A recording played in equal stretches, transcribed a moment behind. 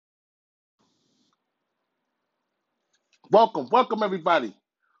Welcome everybody.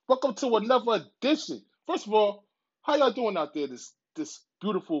 Welcome to another edition. First of all, how y'all doing out there this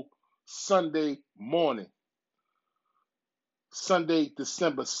beautiful Sunday morning? Sunday,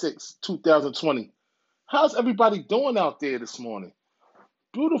 December 6th, 2020. How's everybody doing out there this morning?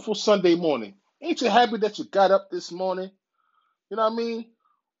 Beautiful Sunday morning. Ain't you happy that you got up this morning? You know what I mean?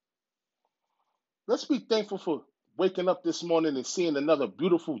 Let's be thankful for waking up this morning and seeing another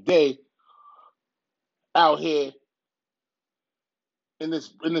beautiful day out here in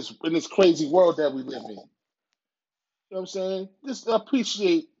this crazy world that we live in. You know what I'm saying? Just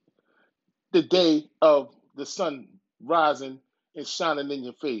appreciate the day of the sun rising and shining in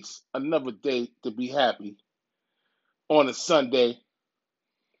your face. Another day to be happy on a Sunday,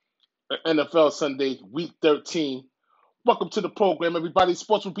 NFL Sunday, week 13. Welcome to the program, everybody.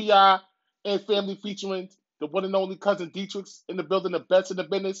 Sports with BI and family featuring the one and only cousin Dietrich in the building, the best in the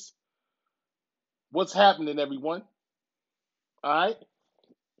business. What's happening, everyone? All right,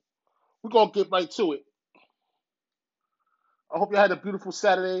 we're going to get right to it. I hope you had a beautiful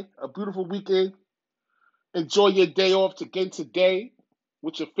Saturday, a beautiful weekend. Enjoy your day off to get today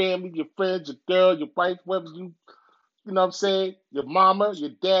with your family, your friends, your girl, your wife, whoever you know what I'm saying, your mama,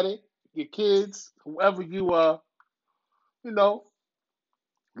 your daddy, your kids, whoever you know,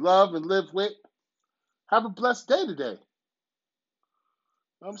 love and live with. Have a blessed day today. You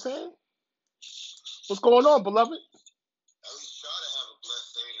know what I'm saying? What's going on, beloved? At least try to have a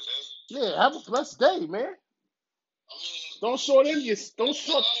blessed day today. Yeah, have a blessed day, man. I mean, Don't short in your don't a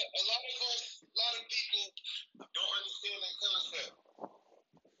short. lot of people don't understand that concept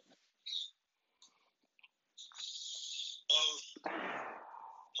of,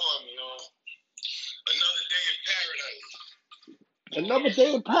 pardon me, y'all, another day in paradise. Another day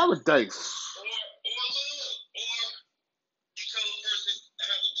in paradise. Or look, or you tell a person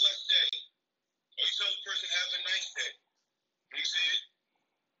have a blessed day, or you tell a person have a nice day. You know what I'm saying?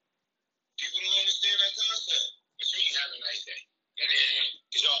 People don't understand that concept. It's really have a nice day. And then,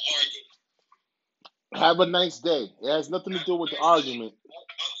 because y'all argue. Have a nice day. It has nothing to do with the argument.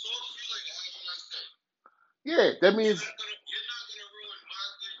 I'll talk to you later. Have a nice day. Yeah, that means You're not gonna ruin my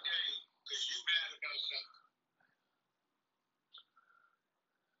good day because you mad about something.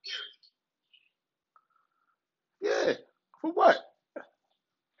 Period. yeah. For what?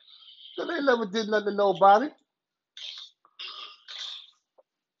 Cause they never did nothing to nobody.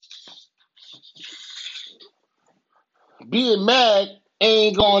 Being mad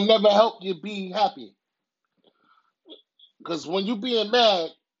ain't gonna never help you be happy. Cause when you being mad,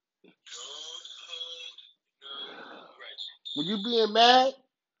 when you being mad,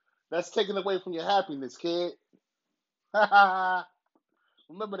 that's taken away from your happiness, kid.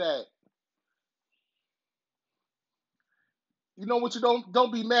 Remember that. You know what? You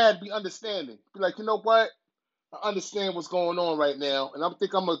don't be mad. Be understanding. Be like, you know what? I understand what's going on right now, and I'm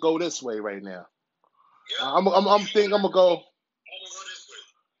gonna go this way right now. Yeah. I'm think I'm gonna go. I'm gonna go this way.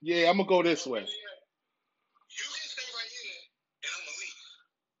 Yeah, I'm gonna go this way. You can stay right here, and I'm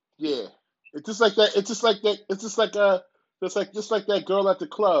gonna leave. Yeah, it's just like that. It's just like that. It's just like that girl at the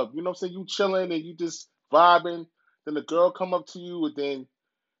club. You know what I'm saying? You chilling and you just vibing. Then the girl come up to you and then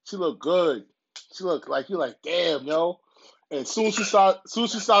she look good. She look like you like damn yo. And soon she start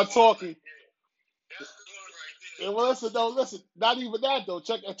talking. That's the one right there. And well, listen though, listen. Not even that though.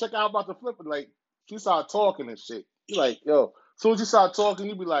 Check out about the flip it. Like she start talking and shit. You like yo. Soon as you start talking,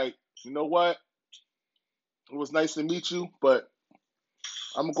 you be like, you know what? It was nice to meet you, but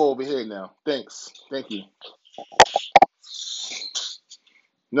I'm gonna go over here now. Thanks. Thank you. You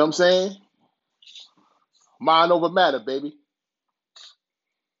know what I'm saying? Mind over matter, baby.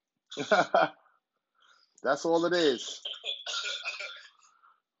 That's all it is.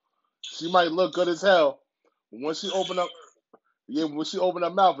 She might look good as hell. When she open up, yeah, when she open her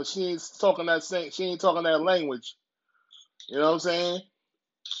mouth, but she ain't talking that language. You know what I'm saying?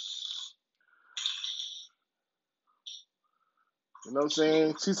 You know what I'm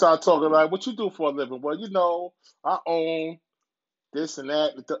saying? She started talking like, "What you do for a living?" Well, you know, I own this and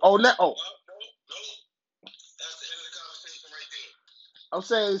that. Oh, now, oh, No. That's the end of the conversation right there. I'm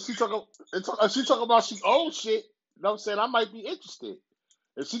saying she talk about she owns shit. You know what I'm saying? I might be interested.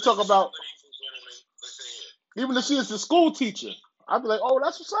 If she talk about Ladies and gentlemen, listen here. even if she is a school teacher, I'd be like, "Oh,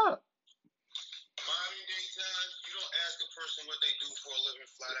 that's what's up." Modern day times, you don't ask a person what they do for a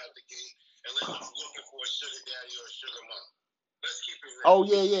living flat out the gate unless you're looking for a sugar daddy or a sugar mom. Let's keep it real. Oh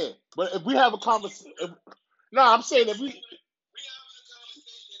yeah, yeah. But if we have a conversation, no, I'm saying if we, We having a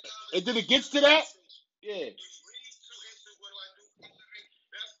conversation, and then it gets to that, yeah, It leads into what do I do for a living?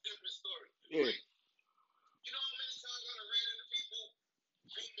 That's a different story. yeah. Right? You know how many times I done ran into people,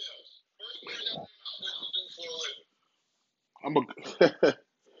 females, first word out their mouth, what you do for a living? I'm a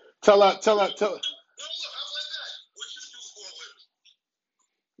tell her. No, look, how about that? What you do for a living?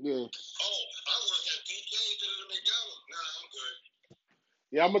 Yeah, Oh, I work at DK's and McDonald's. Nah, I'm good.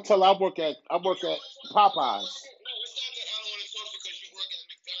 yeah. I'm gonna tell her I work at You don't want to talk? Popeyes. No, it's not that I don't want to talk because you work at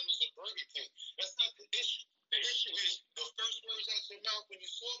McDonald's or Burger King. That's not the issue. The issue is the first words out your mouth when you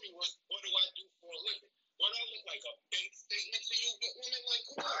saw me was, "What do I do for a living?" What I look like a bank statement to you, women? Like,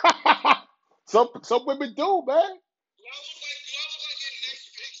 come on. Some women do, man. Do I look like your next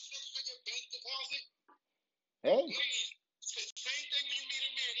big six-figure bank deposit? Hey, Ladies, same thing when you meet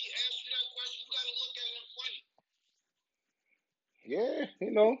a man. He asks you that question. You got to look at him funny. yeah,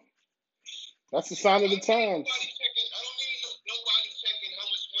 that's the sign of the times. I don't need nobody checking how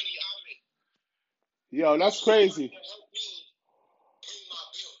much money I make. Yo, that's crazy. To help me pay my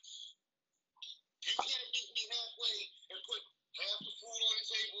bills. You can't meet me halfway and put half the food on the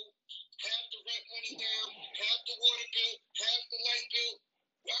table, half the rent money down, half the water bill, half the light bill.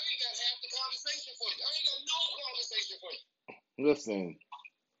 I ain't got half the conversation for you. I ain't got no conversation for you. Listen,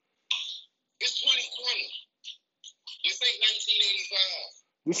 It's 2020. This ain't 1985.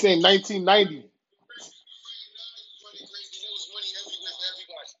 this ain't 1990. Money crazy. There was money everywhere for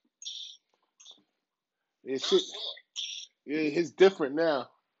everybody. It's Not shit. fun. Yeah, it's different now.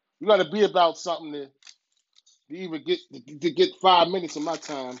 You got to be about something to even get 5 minutes of my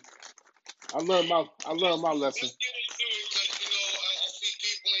time. I learned my lesson. Let's get into it because, I see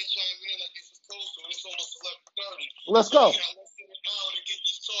people ain't chiming in like they're supposed to, and it's almost 11:30. Let's So go. we got less than an hour to get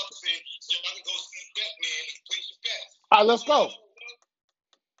these talks in so I can go see Batman and place your bets. All right, let's go.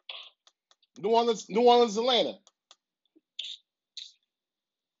 New Orleans, Atlanta.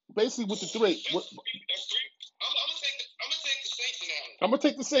 Basically with the three. That's three. I'm gonna take the Saints in that one. I'm gonna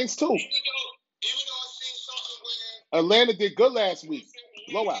take the Saints too. Even though I've seen something where Atlanta did good last week.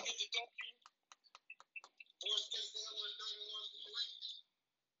 Blowout.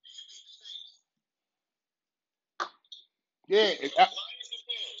 Yeah,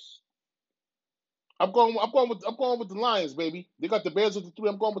 I'm going with the Lions, baby. They got the Bears with the 3.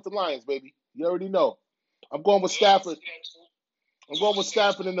 I'm going with the Lions, baby. You already know. I'm going with Stafford. I'm going with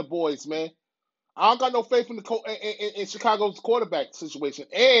Stafford and the boys, man. I don't got no faith in Chicago's quarterback situation,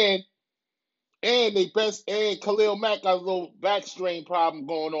 and Khalil Mack got a little back strain problem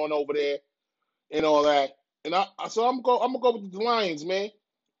going on over there and all that. And I'm gonna go with the Lions, man.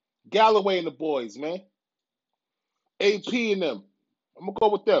 Galloway and the boys, man. AP and them. I'm gonna go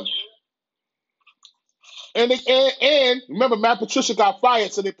with them. And remember, Matt Patricia got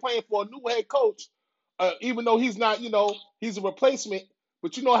fired, so they're playing for a new head coach. Even though he's not, he's a replacement.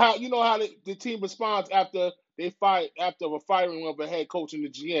 But you know how the team responds after a firing of a head coach and the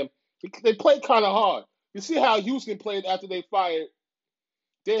GM. They play kind of hard. You see how Houston played after they fired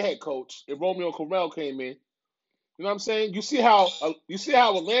their head coach and Romeo Corral came in. You know what I'm saying? You see how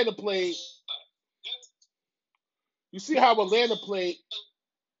Atlanta played. You see how Atlanta played,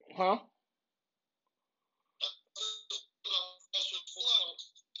 huh?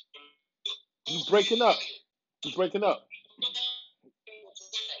 You breaking up. You breaking up.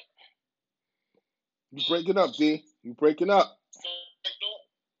 You breaking up, D. You breaking up.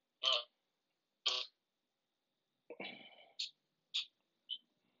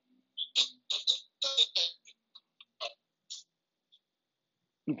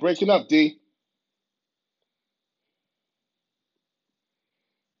 You breaking up, D.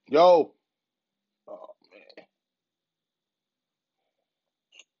 Yo. Oh, man.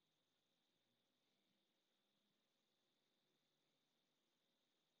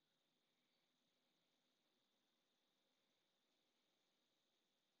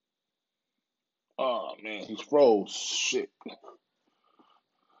 Oh man, he's froze. Shit.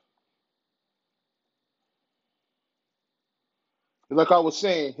 Like I was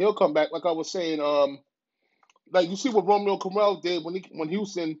saying, he'll come back. Like I was saying, like you see what Romeo Corral did when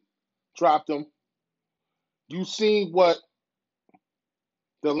Houston dropped him. You seen what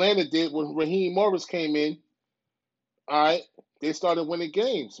the Atlanta did when Raheem Morris came in. All right, they started winning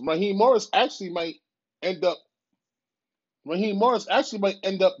games. End up. Raheem Morris actually might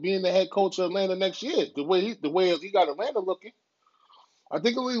end up being the head coach of Atlanta next year. The way he got Atlanta looking, I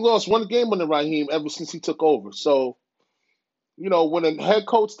think he only lost one game under Raheem ever since he took over. So when a head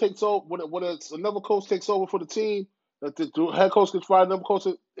coach takes over, another coach takes over for the team, that the head coach gets fired, another coach,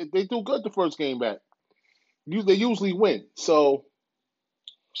 they do good the first game back. They usually win. So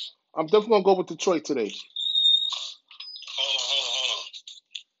I'm definitely gonna go with Detroit today.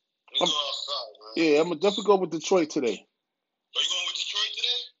 Hold on. Yeah, I'm gonna definitely go with Detroit today. Are you going with Detroit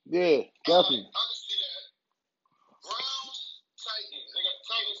today? Yeah, definitely. I can see that. Browns, Titans. They got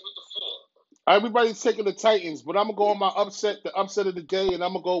Titans with the 4. Everybody's taking the Titans, but I'm gonna go on my the upset of the day, and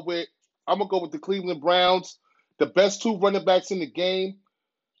I'm gonna go with the Cleveland Browns. The best two running backs in the game,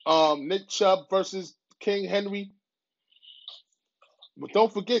 Nick Chubb versus King Henry. But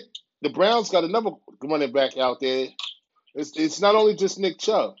don't forget, the Browns got another running back out there. It's not only just Nick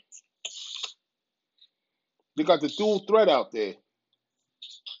Chubb. They got the dual threat out there.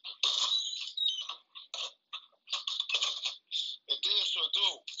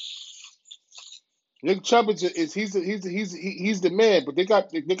 Nick Chubb he's the man, but they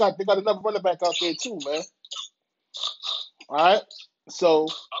got another running back out there too, man. All right, so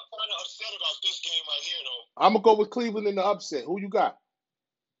I'm kind of upset about this game right here, though. I'm gonna go with Cleveland in the upset. Who you got?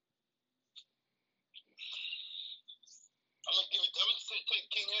 I'm gonna take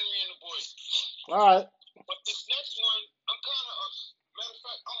King Henry and the boys. All right. But this next one, I'm kind of matter of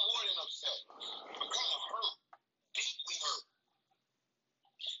fact, I'm more than upset. I'm kind of hurt, deeply hurt,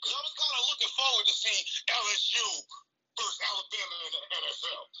 because I was kind of looking forward to see LSU versus Alabama in the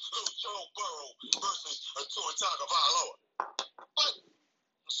NFL. Little Joe Burrow versus Tua Tagovailoa. But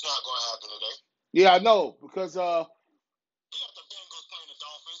it's not going to happen today. Yeah, I know because We got the Bengals playing the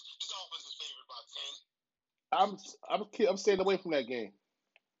Dolphins. The Dolphins is favored by 10. I'm staying away from that game.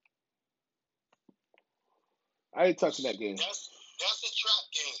 I ain't touching that game. That's a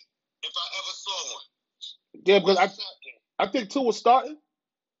trap game if I ever saw one. Yeah, because I think Tua starting.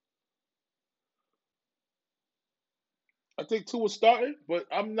 I think Tua starting, but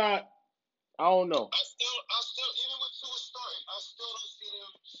I'm not. I don't know. I still, even with Tua starting, I still don't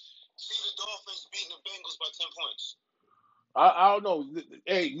see the Dolphins beating the Bengals by 10 points. I don't know.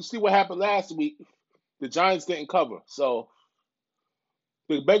 Hey, you see what happened last week? The Giants didn't cover, so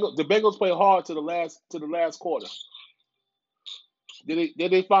the Bengals play hard to the last quarter. Then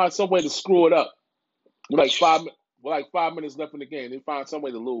they find some way to screw it up. With like 5 minutes left in the game, they find some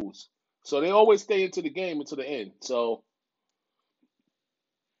way to lose. So they always stay into the game until the end. So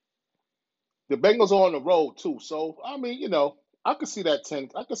the Bengals are on the road too. So I mean, I could see that 10.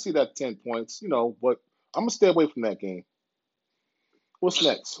 I could see that 10 points. But I'm gonna stay away from that game. What's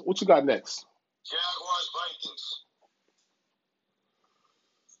next? What you got next? Jaguars Vikings.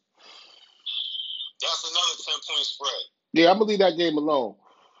 That's another 10-point spread. Yeah, I'm gonna leave that game alone.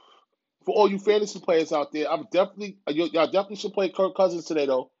 For all you fantasy players out there, y'all definitely should play Kirk Cousins today,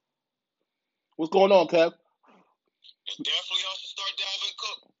 though. What's going on, Kev? And definitely y'all should start Dalvin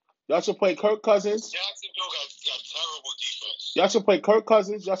Cook. Y'all should play Kirk Cousins. Jacksonville got terrible defense. Y'all should play Kirk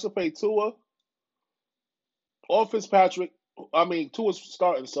Cousins. Y'all should play Tua or Fitzpatrick. I mean, Tua's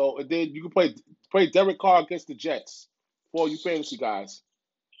starting, and then you can play Derek Carr against the Jets for all you fantasy guys.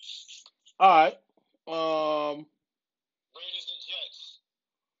 All right. Raiders and Jets.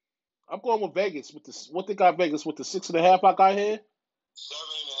 I'm going with Vegas what they got Vegas with the 6.5 I got here.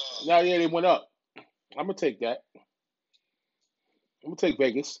 7.5. Now yeah, they went up. I'm gonna take that. I'm gonna take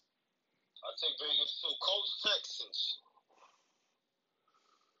Vegas. I'll take Vegas too. Colts Texans.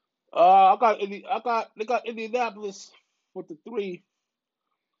 They got Indianapolis with the 3.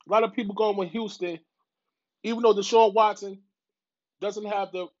 A lot of people going with Houston, even though Deshaun Watson doesn't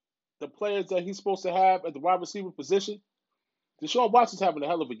have the players that he's supposed to have at the wide receiver position. Deshaun Watson's having a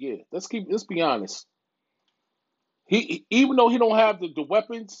hell of a year. Let's be honest. He even though he don't have the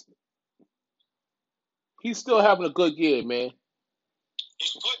weapons, he's still having a good year, man.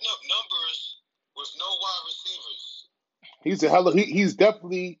 He's putting up numbers with no wide receivers. He's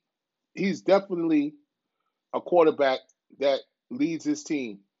definitely a quarterback that leads his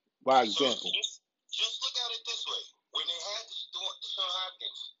team by example. So just look at it this way: when they had Deshaun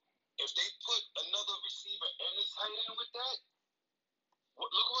Hopkins, if they put another receiver and a tight end with that,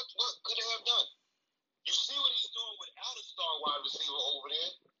 look what could they have done? You see what he's doing without a star wide receiver over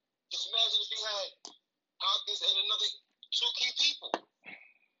there. Just imagine if he had Hopkins and another 2 key people.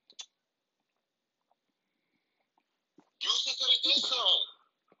 Houston could have did something.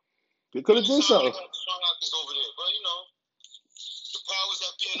 They could have did something. Deshaun Hopkins over there, but the powers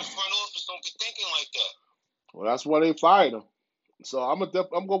that be in the front office don't be thinking like that. Well, that's why they fired him. So I'm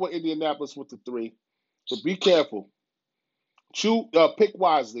going with Indianapolis with the 3. But be careful. Pick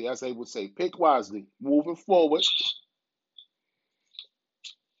wisely, as they would say. Pick wisely. Moving forward.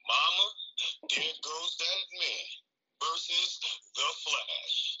 Mama, there goes that man versus the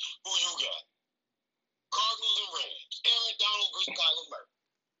Flash. Who you got? Cardinals and Rams. Aaron Donald versus Kyler Murray.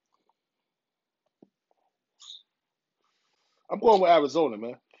 I'm going with Arizona,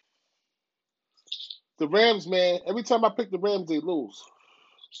 man. The Rams, man, every time I pick the Rams, they lose.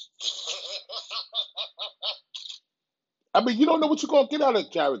 I mean, you don't know what you're going to get out of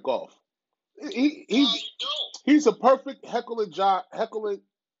Jared Goff. He's a perfect heckling.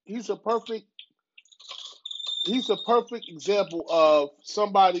 He's a perfect he's a perfect example of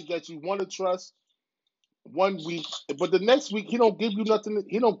somebody that you want to trust 1 week, but the next week he don't give you nothing.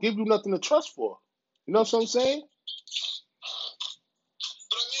 He don't give you nothing to trust for. You know what I'm saying?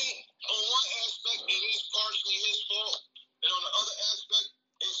 But I mean, on one aspect, it is partially his fault, and on the other aspect,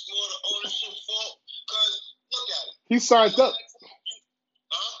 it's more the ownership's fault. Because look at it. He signed up.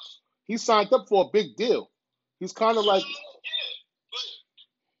 Huh? He signed up for a big deal. He's kind of like Yeah, but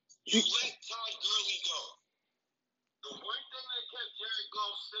you let Todd Gurley go. The one thing that kept Jared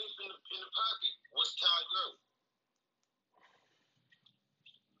Goff safe in the pocket was Todd Gurley.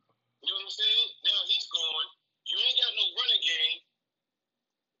 You know what I'm saying? Now he's gone. You ain't got no running game.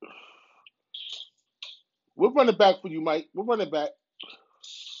 we're running back for you, Mike. We're running back.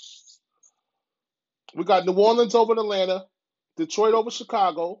 We got New Orleans over Atlanta, Detroit over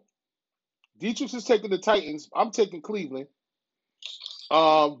Chicago. Dietrich is taking the Titans. I'm taking Cleveland.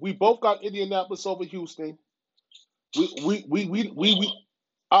 We both got Indianapolis over Houston. You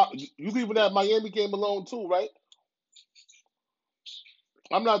leaving that Miami game alone too, right?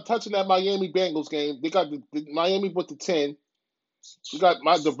 I'm not touching that Miami Bengals game. They got the Miami with the 10. We got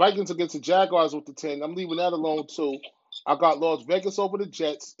the Vikings against the Jaguars with the 10. I'm leaving that alone too. I got Las Vegas over the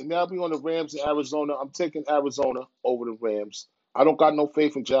Jets, and now we on the Rams in Arizona. I'm taking Arizona over the Rams. I don't got no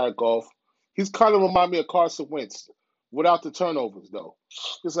faith in Jared Goff. He's kind of remind me of Carson Wentz without the turnovers, though.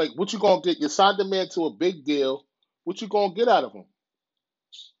 It's like, what you gonna get? You signed the man to a big deal. What you gonna get out of him?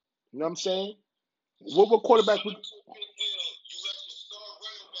 You know what I'm saying? What quarterback? You let your star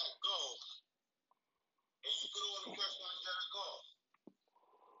running back go, and you put all the pressure on Jared Goff.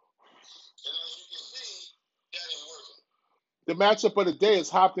 And as you can see, that ain't working. The matchup of the day is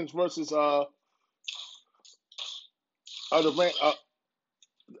Hopkins versus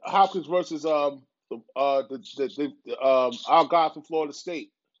Hopkins versus our guy from Florida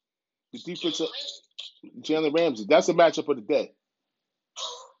State, the defensive Jalen Ramsey. That's the matchup of the day.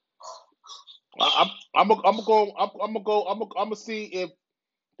 I'm gonna see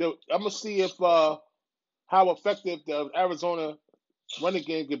if how effective the Arizona running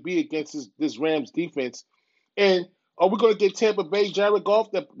game can be against this Rams defense. And are we going to get Tampa Bay Jared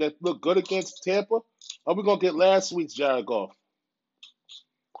Goff that looked good against Tampa? Are we going to get last week's Jared Goff?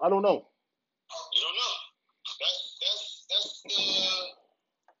 I don't know. You don't know. That's the $1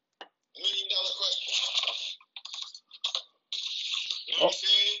 million question. You know what I'm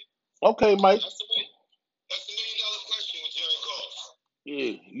saying? Okay, Mike. That's the $1 million question with Jared Goff.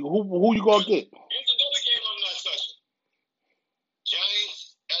 Yeah. Who you going to get? Here's another game I'm not touching.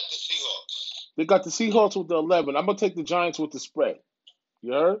 Giants at the Seahawks. They got the Seahawks with the 11. I'm going to take the Giants with the spread.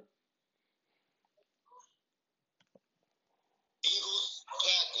 You heard? Eagles,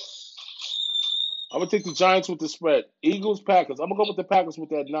 Packers. I'm going to take the Giants with the spread. Eagles, Packers. I'm going to go with the Packers with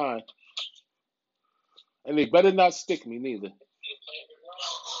that 9. And they better not stick me neither.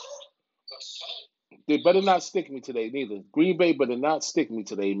 They better not stick me today neither. Green Bay better not stick me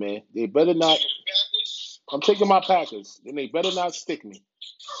today, man. They better not. I'm taking my Packers, and they better not stick me.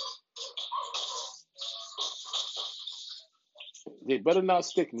 They better not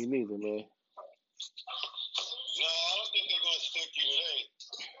stick me neither, man. No, I don't think they're going to stick you today.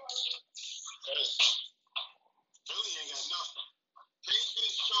 Because Philly ain't got nothing.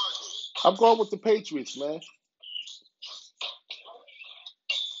 Patriots, Chargers. I'm going with the Patriots, man.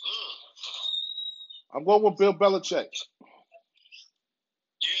 I'm going with Bill Belichick. Yeah,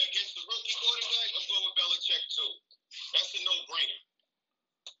 against the rookie quarterback, I'm going with Belichick too. That's a no-brainer.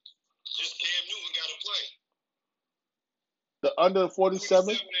 Just Cam Newton got to play. The under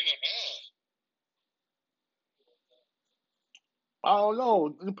 47? 47.5. I don't know.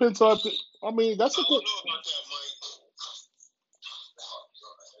 It depends on. I mean, that's a I good. don't know about that, Mike.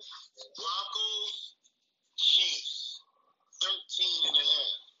 Broncos, Chiefs,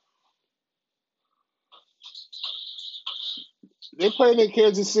 13.5. They playing in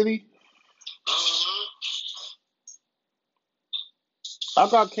Kansas City. I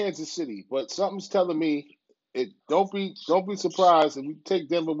got Kansas City, but something's telling me it. Don't be surprised if we take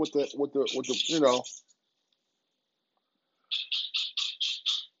Denver with the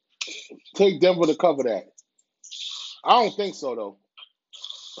take Denver to cover that. I don't think so though.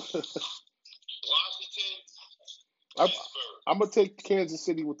 Washington, I'm gonna take Kansas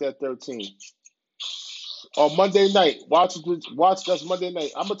City with that 13. On Monday night, watch that's Monday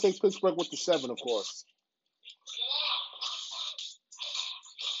night. I'm gonna take Pittsburgh with the 7, of course.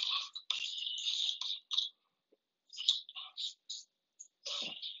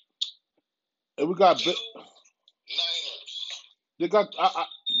 And we got Niners. They got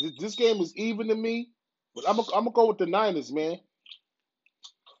this game is even to me, but I'm gonna go with the Niners, man.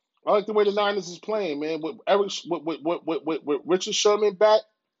 I like the way the Niners is playing, man. With Eric, with Richard Sherman back,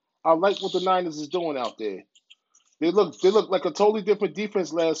 I like what the Niners is doing out there. They look like a totally different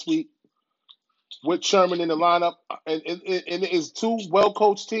defense last week with Sherman in the lineup, and it's two well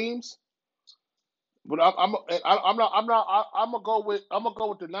coached teams. But I'm gonna go with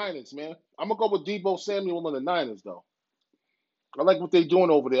the Niners, man. I'm gonna go with Debo Samuel and the Niners though. I like what they're doing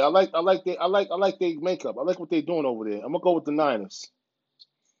over there. I like their makeup. I like what they're doing over there. I'm gonna go with the Niners.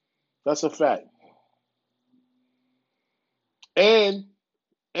 That's a fact. And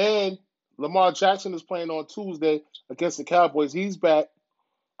and Lamar Jackson is playing on Tuesday against the Cowboys. He's back.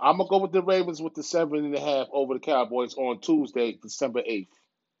 I'm gonna go with the Ravens with the 7.5 over the Cowboys on Tuesday, December 8th.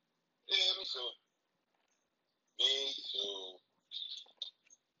 Yeah, me too. Me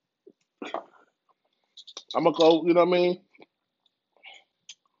too. I'm gonna go. You know what I mean?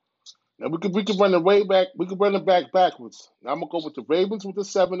 And we could run it way back. We could run it backwards. I'm gonna go with the Ravens with the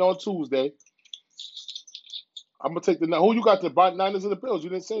 7 on Tuesday. I'm gonna take the who you got the Niners and the Bills.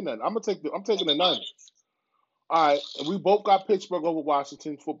 You didn't say nothing. I'm taking the Niners. All right, and we both got Pittsburgh over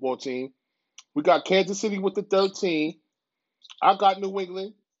Washington football team. We got Kansas City with the 13. I got New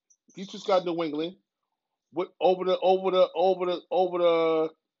England. Dietrich's got New England. With over the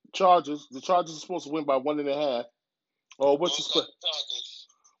Chargers. The Chargers are supposed to win by 1.5. Oh, what's the spread?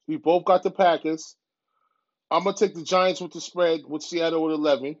 We both got the Packers. I'm gonna take the Giants with the spread with Seattle with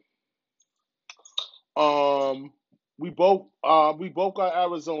 11. Um, we both got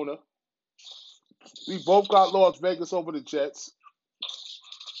Arizona. We both got Las Vegas over the Jets.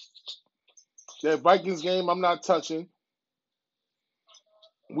 That Vikings game, I'm not touching.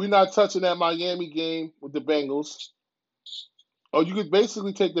 We're not touching that Miami game with the Bengals. Oh, you could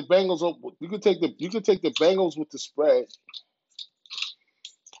basically take the Bengals. You could take the Bengals with the spread.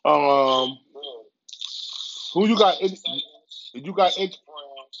 Um, who you got? You got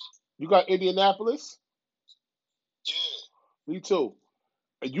you got Indianapolis. Yeah, Me too.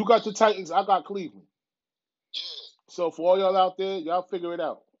 And you got the Titans. I got Cleveland. yeah. So for all y'all out there, y'all figure it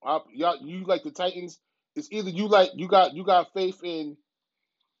out. You like the Titans? It's either you got faith in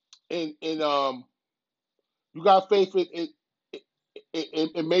you got faith in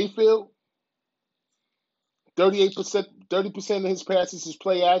Mayfield. 30% of his passes is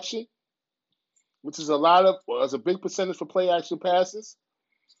play action, which is a big percentage for play action passes.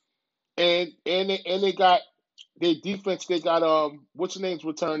 And they got their defense. They got what's your name's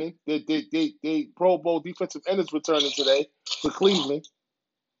returning. They Pro Bowl defensive end is returning today for Cleveland.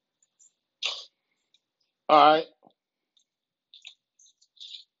 All right.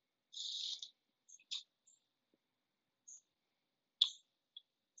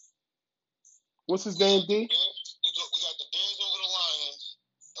 What's his name, D? We got the Bears over the Lions,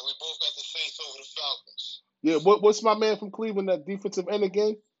 and we both got the Saints over the Falcons. Yeah. What's my man from Cleveland? That defensive end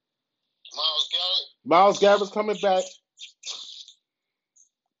again? Myles Garrett. Myles Garrett's coming back.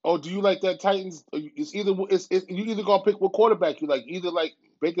 Oh, do you like that Titans? You either gonna pick what quarterback you like, either like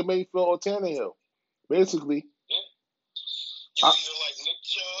Baker Mayfield or Tannehill, basically, Yeah. You I, either like Nick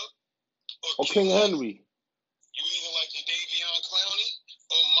Chubb or or King King Henry. Henry. You either like the Davion Clowney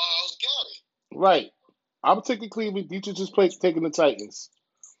or Myles Garrett. Right. I'm taking Cleveland. Dietrich just taking the Titans.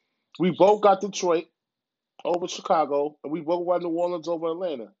 We both got Detroit over Chicago, and we both got New Orleans over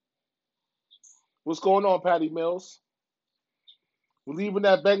Atlanta. What's going on, Patty Mills? We're leaving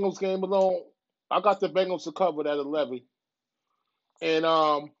that Bengals game alone. I got the Bengals to cover at 11, and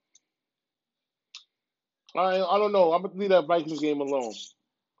I don't know. I'm gonna leave that Vikings game alone,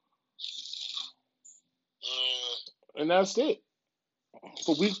 and that's it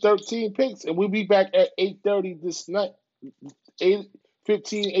for Week 13 picks. And we'll be back at 8:30 this night,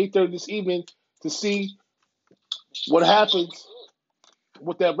 8:15, 8:30 this evening to see what happens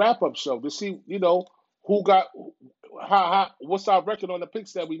with that wrap up show. To see who got what's our record on the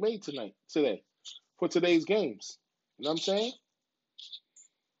picks that we made today for today's games. You know what I'm saying?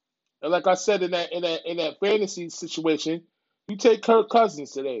 And like I said in that fantasy situation, you take Kirk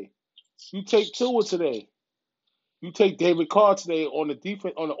Cousins today. You take Tua today. You take David Carr today on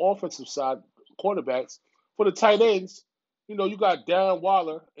the offensive side, quarterbacks. For the tight ends, you got Darren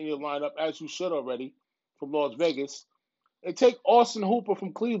Waller in your lineup, as you should already, from Las Vegas. And take Austin Hooper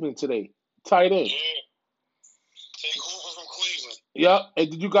from Cleveland today, tight end. Yeah. Take Hoover from Cleveland. Yep.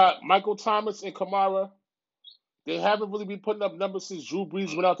 And then you got Michael Thomas and Kamara. They haven't really been putting up numbers since Drew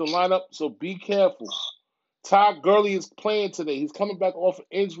Brees went out the lineup, so be careful. Todd Gurley is playing today. He's coming back off an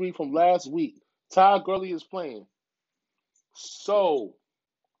injury from last week. Todd Gurley is playing. So,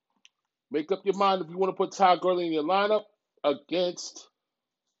 make up your mind if you want to put Todd Gurley in your lineup against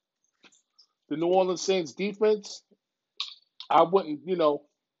the New Orleans Saints defense. I wouldn't,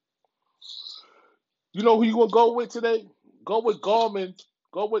 You know who you gonna go with today? Go with Gallman.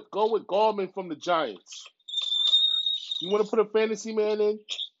 Go with Gallman from the Giants. You want to put a fantasy man in?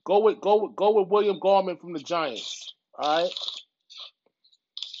 Go with William Gallman from the Giants. All right.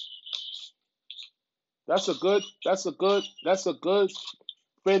 That's a good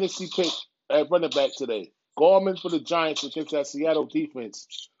fantasy pick at running back today. Gallman for the Giants against that Seattle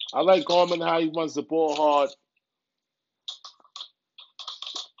defense. I like Gallman how he runs the ball hard.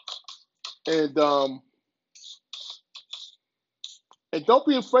 And don't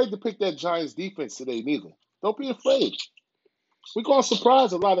be afraid to pick that Giants defense today neither. Don't be afraid. We're gonna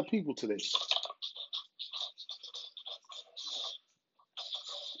surprise a lot of people today.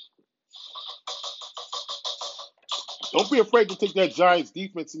 Don't be afraid to take that Giants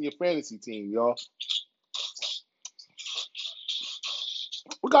defense in your fantasy team, y'all.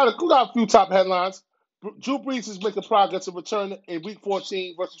 We got a few top headlines. Drew Brees is making progress to return in Week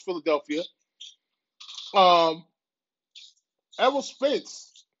 14 versus Philadelphia. Errol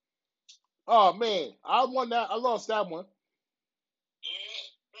Spence. Oh man, I lost that one.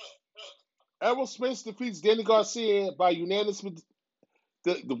 Errol Spence defeats Danny Garcia by unanimous in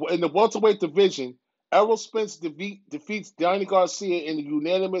the welterweight division. Errol Spence defeats Danny Garcia in a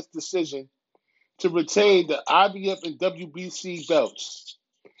unanimous decision to retain the IBF and WBC belts.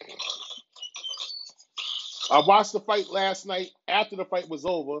 I watched the fight last night after the fight was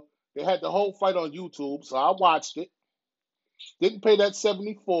over. They had the whole fight on YouTube, so I watched it. Didn't pay that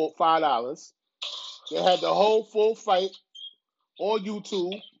 $5. They had the whole full fight on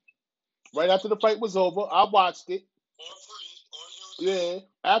YouTube. Right after the fight was over, I watched it. Yeah,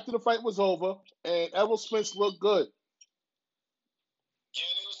 after the fight was over, and Errol Spence looked good. Yeah,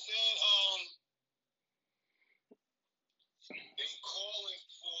 they were saying they calling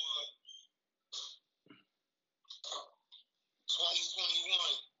for 2021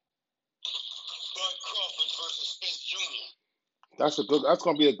 Bud Crawford versus Spence Jr. That's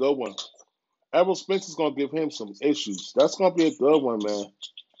gonna be a good one. Errol Spence is gonna give him some issues. That's gonna be a good one, man.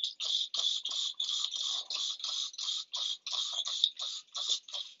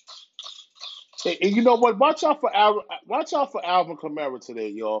 And you know what? Watch out for Alvin Kamara today,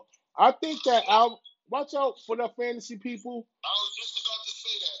 y'all. I think that watch out for the fantasy people. I was just about to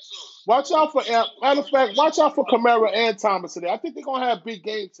say that too. Watch out for matter of fact, watch out for Kamara and Thomas today. I think they're gonna have big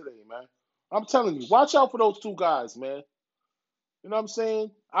games today, man. I'm telling you, watch out for those two guys, man. You know what I'm saying?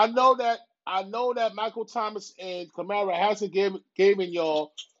 I know that Michael Thomas and Kamara hasn't given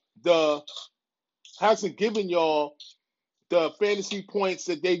y'all the fantasy points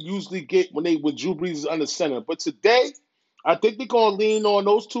that they usually get when Drew Brees is under center. But today, I think they're gonna lean on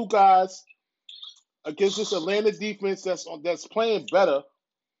those two guys against this Atlanta defense that's playing better.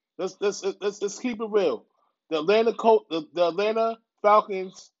 Let's keep it real. The Atlanta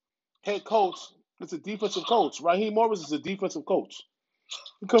Falcons head coach is a defensive coach. Raheem Morris is a defensive coach.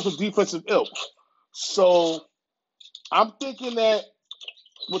 He comes from defensive ilk. So I'm thinking that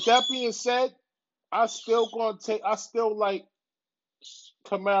with that being said, I still like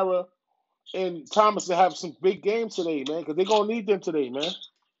Kamara and Thomas to have some big games today, man, because they're gonna need them today, man.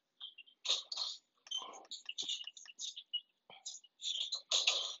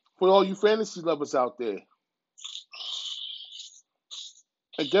 For all you fantasy lovers out there.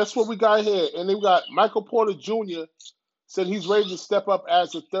 And guess what we got here? And then we got Michael Porter Jr. said he's ready to step up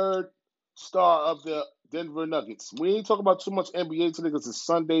as the third star of the Denver Nuggets. We ain't talking about too much NBA today because it's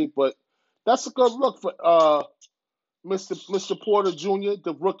Sunday, but that's a good look for Mr. Porter Jr.,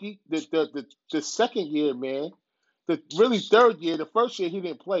 the rookie, the second year, man. The really third year. The first year he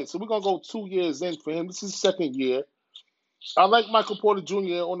didn't play. So we're gonna go 2 years in for him. This is his second year. I like Michael Porter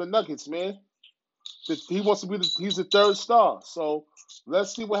Jr. on the Nuggets, man. He wants to be he's the third star. So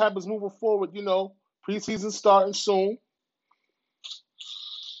let's see what happens moving forward. You know, preseason starting soon.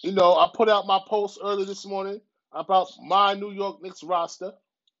 You know, I put out my post early this morning about my New York Knicks roster.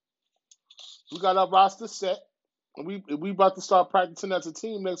 We got our roster set. And we about to start practicing as a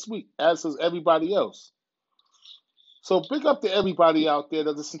team next week, as does everybody else. So big up to everybody out there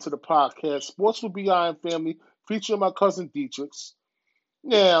that listen to the podcast, Sports with BI and Family, featuring my cousin Dietrichs.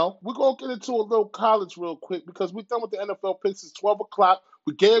 Now, we're going to get into a little college real quick because we're done with the NFL picks. It's 12 o'clock.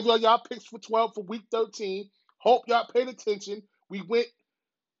 We gave y'all picks for 12 for Week 13. Hope y'all paid attention. We went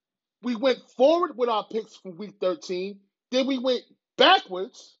forward with our picks for Week 13. Then we went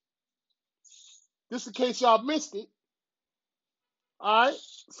backwards. Just in case y'all missed it. All right?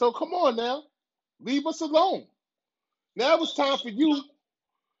 So come on now. Leave us alone. Now it's time for you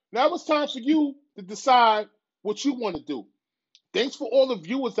to decide what you want to do. Thanks for all the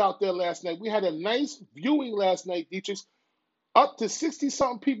viewers out there last night. We had a nice viewing last night, Dietrich. Up to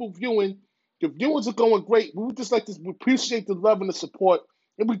 60-something people viewing. The viewers are going great. We would just like to appreciate the love and the support.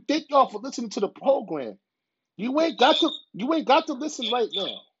 And we thank y'all for listening to the program. You ain't got to listen right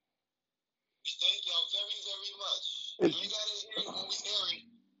now. We thank y'all very, very much. And- You ain't gotta hear it when we hear it.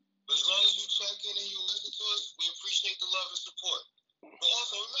 But as long as you check in and you listen to us, we appreciate the love and support. But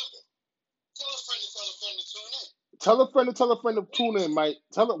also remember, tell a friend to tell a friend to tune in. Tell a friend to tell a friend to tune in, Mike.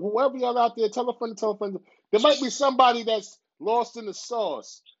 Whoever y'all out there, tell a friend to tell a friend. There might be somebody that's lost in the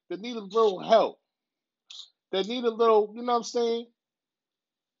sauce that need a little help. That need a little, you know what I'm saying?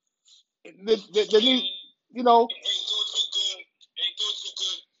 They need, you know, Ain't doing too good. Ain't doing too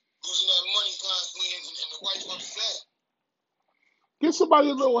good. Losing that money constantly and the wife upset. give somebody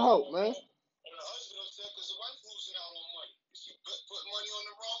a little help, man. And the husband upset because the wife losing out on money. She put money on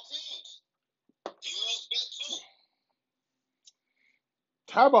the wrong teams. He lost bet too.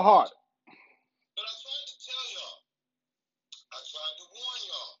 Have a heart. But I tried to tell y'all. I tried to warn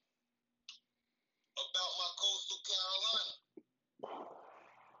y'all about my Coastal Carolina.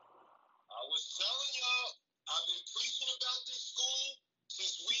 I was telling y'all, I've been preaching about this school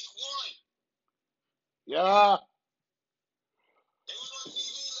since week 1. Yeah. They was on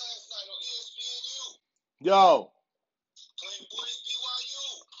TV last night on ESPNU. Yo, Playing boys BYU.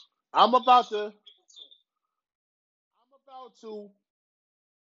 I'm about to order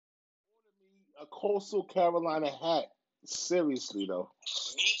me a Coastal Carolina hat. Seriously though.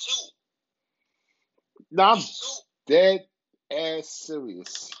 Me too. Now I'm Me too. dead ass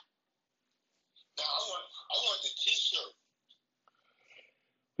serious. Now I want the T-shirt.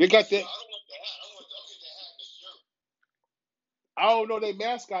 They got that. I don't want the hat. I'll get the hat and the shirt. I don't know, their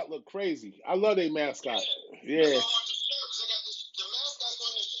mascot look crazy. I love their mascot. Yeah. That's why I want the shirt because I got the mascots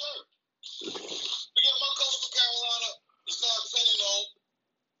on the shirt. But yeah, my Coastal Carolina is now 10-0.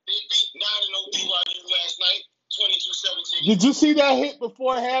 They beat 9-0 BYU last night, 22-17. Did you see that hit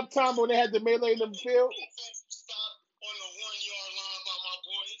before halftime when they had the melee in the field? Stop on the 1-yard line by my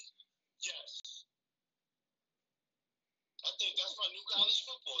boys. Yes. I think that's my new college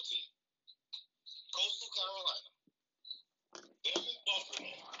football team. Coastal Carolina. Them in Buffalo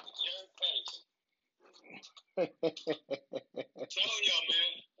with Jared Patterson. Telling y'all,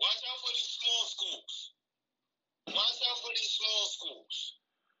 man, watch out for these small schools. Watch out for these small schools.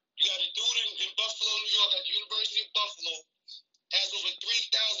 You got a dude in Buffalo, New York, at the University of Buffalo, has over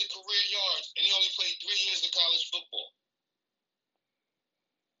 3,000 career yards, and he only played 3 years of college football.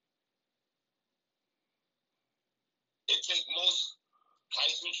 It takes most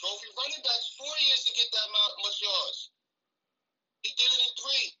Heisman Trophy running backs 4 years to get that much yards. He did it in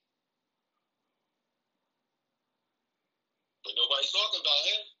 3. But nobody's talking about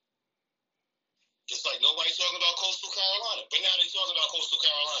him. Just like nobody's talking about Coastal Carolina. But now they're talking about Coastal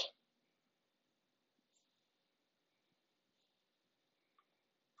Carolina.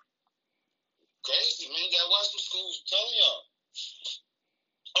 Crazy, man. You gotta watch some schools. I'm telling y'all.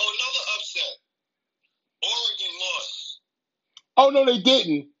 Oh, another upset. Oregon lost. Oh no, they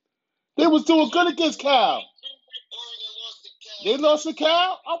didn't. They was doing good against Cal. Oregon lost to Cal. They lost to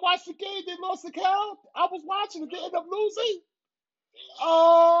Cal? I watched the game. They lost to Cal? I was watching it. They ended up losing?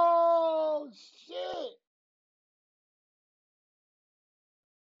 Oh, shit.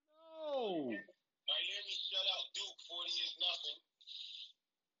 No. Miami shut out Duke 48-0.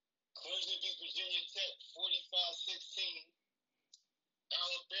 Clemson beat Virginia Tech 45-16.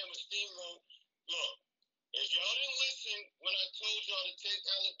 Alabama steamrolled. Look, if y'all didn't listen when I told y'all to take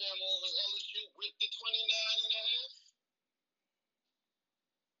Alabama over LSU with the 29.5,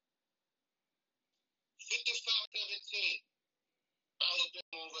 55-17.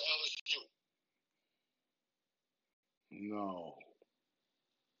 Alabama over LSU. No.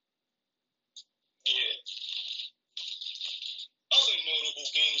 Yeah. Other notable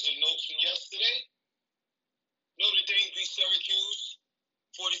games and notes from yesterday. Notre Dame beat Syracuse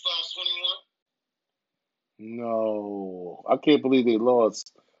 45-21. No. I can't believe they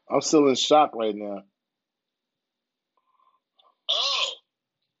lost. I'm still in shock right now. Oh,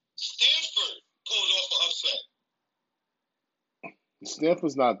 Stanford pulled off an upset.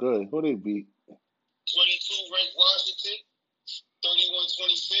 Stanford's not good. Who they beat? 22 ranked Washington,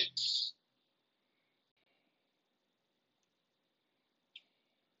 31-26.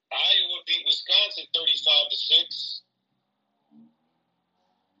 Iowa beat Wisconsin 35-6.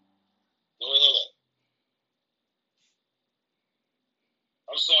 No, wait, hold on.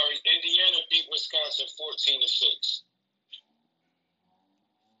 I'm sorry, Indiana beat Wisconsin 14-6.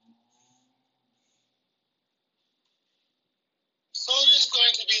 So there's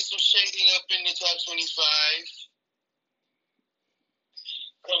going to be some shading up in the top 25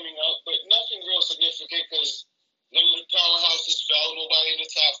 coming up, but nothing real significant because None of the powerhouses fell. Nobody in the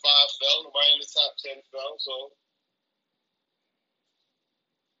top 5 fell. Nobody in the top 10 fell. So.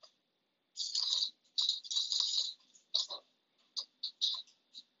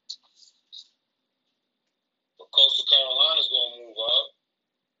 But Coastal Carolina's going to move up.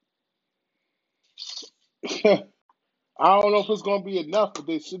 I don't know if it's going to be enough, but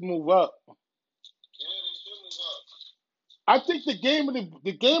they should move up. Yeah, they should move up. I think the game of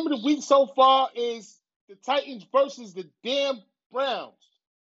the week so far is the Titans versus the damn Browns.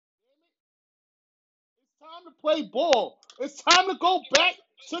 It's time to play ball. It's time to go back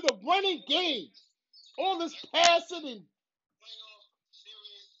to the running game. All this passing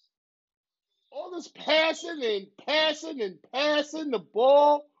and passing the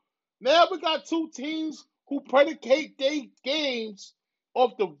ball. Now we got two teams who predicate their games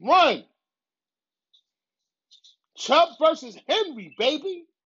off the run. Chubb versus Henry, baby.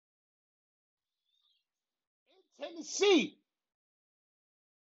 In Tennessee.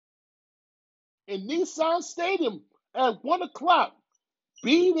 In Nissan Stadium at 1 o'clock.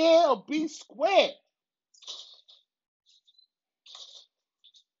 Be there or be square.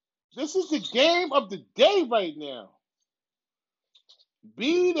 This is the game of the day right now.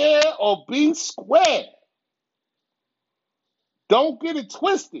 Be there or be square. Don't get it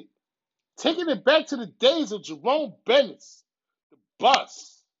twisted. Taking it back to the days of Jerome Bennett, the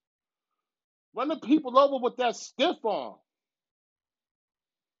bus. Running people over with that stiff arm.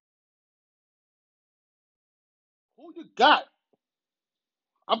 Who you got?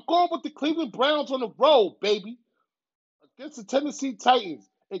 I'm going with the Cleveland Browns on the road, baby. Against the Tennessee Titans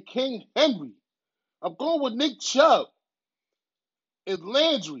and King Henry. I'm going with Nick Chubb and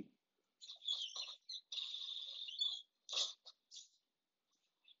Landry.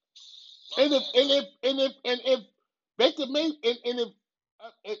 And if Baker May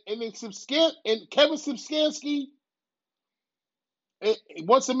and Kevin Stefanski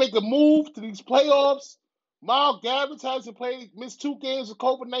wants to make a move to these playoffs, Myles Garrett hasn't missed 2 games with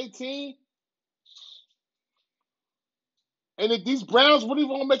COVID-19. And if these Browns really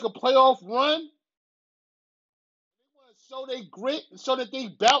want to make a playoff run, they want to show their grit and show that they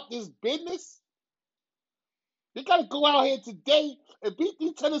bout this business, they got to go out here today and beat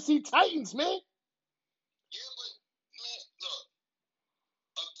these Tennessee Titans, man. Yeah, but, man, look,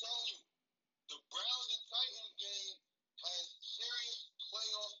 I'm telling you, the Browns and Titans game has serious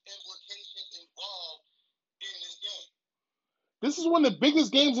playoff implications involved in this game. This is one of the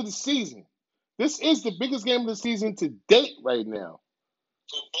biggest games of the season. This is the biggest game of the season to date right now.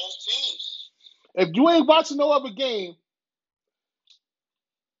 For both teams. If you ain't watching no other game,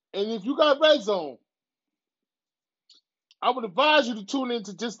 and if you got Red Zone, I would advise you to tune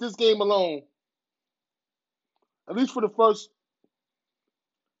into just this game alone. At least for the first.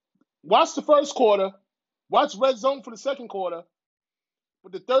 Watch the first quarter. Watch Red Zone for the second quarter. For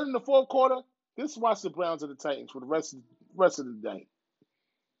the third and the fourth quarter, just watch the Browns and the Titans for the rest of the day.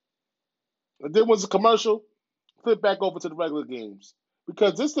 And then once a commercial, flip back over to the regular games.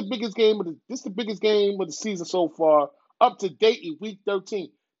 Because this is the biggest game of the season so far, up to date in week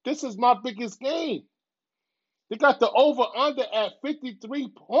 13. This is my biggest game. They got the over-under at 53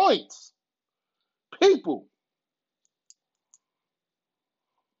 points. People.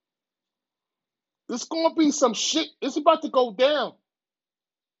 There's going to be some shit. It's about to go down.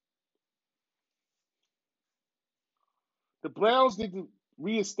 The Browns need to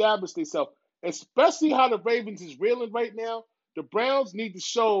reestablish themselves, especially how the Ravens is reeling right now. The Browns need to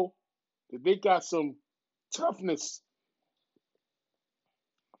show that they got some toughness.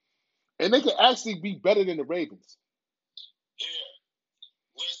 And they can actually be better than the Ravens. Yeah.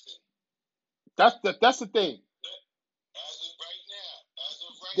 Listen. That's the thing. As of right now.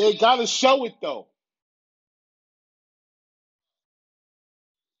 They got to show it, though.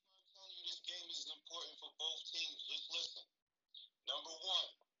 I'm telling you, this game is important for both teams. Just listen. Number 1,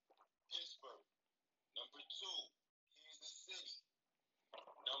 Pittsburgh. Number 2, Kansas City.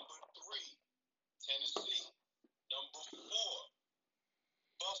 Number 3, Tennessee. Number 4,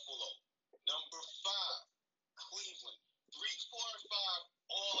 Buffalo. Number 5, Cleveland. 3, 4, and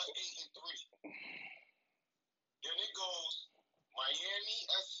 5, all are 8 and 3. Then it goes Miami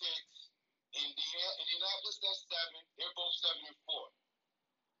at 6, Indianapolis at 7. They're both 7 and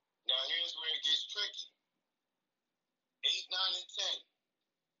 4. Now here's where it gets tricky. 8, 9, and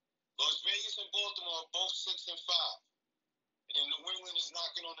 10. Las Vegas and Baltimore are both 6 and 5. And then New England is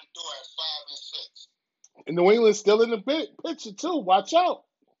knocking on the door at 5 and 6. And New England's still in the picture, too. Watch out.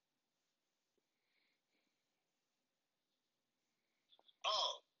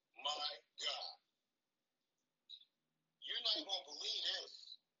 Oh, my God. You're not going to believe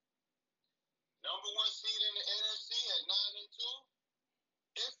this. Number 1 seed in the NFC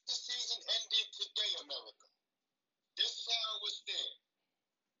 9-2. If the season ended today, America, this is how it would stand.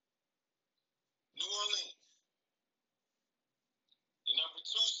 New Orleans, the number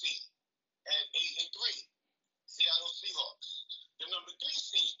 2 seed at 8-3. Seattle Seahawks, the number 3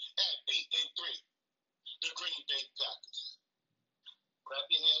 seed at 8-3. The Green Bay Packers. Clap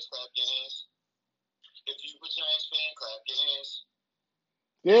your hands, clap your hands. If you a Giants fan, clap your hands.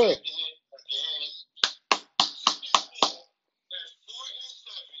 Yeah. Clap your hands, clap your hands. That's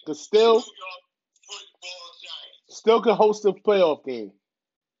 4-7. Could still New York Football Giants still could host a playoff game.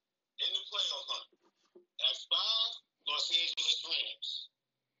 in the playoff hunt. At 5, Los Angeles Rams.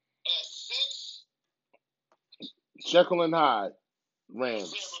 At 6, Jekyll and Hyde, Rams.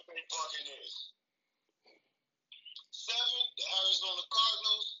 Tampa Bay Buccaneers. 7, the Arizona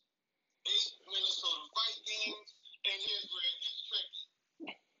Cardinals. 8, Minnesota Vikings. And here's where it gets tricky.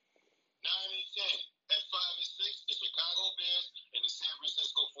 9 and 10. At 5 and 6, the Chicago Bears and the San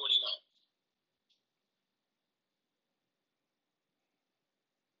Francisco 49ers.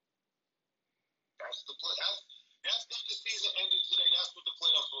 That's the play. That's if the season ended today. That's what the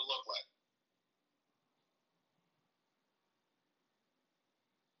playoffs will look like.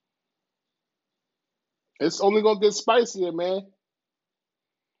 It's only gonna get spicier, man.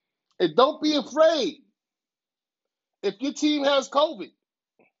 And don't be afraid. If your team has COVID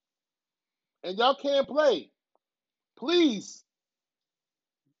and y'all can't play, please.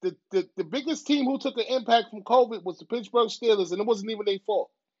 The biggest team who took an impact from COVID was the Pittsburgh Steelers, and it wasn't even their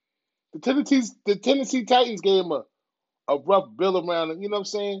fault. The Tennessee Titans gave them a rough bill around, you know what I'm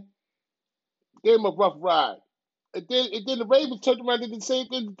saying? Gave them a rough ride. And then the Ravens turned around and did the same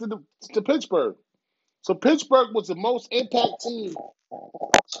thing to Pittsburgh. So Pittsburgh was the most impact team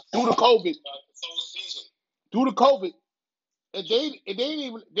due to COVID. This whole season. Due to COVID. And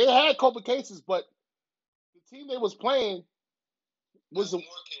they had COVID cases, but the team they was playing was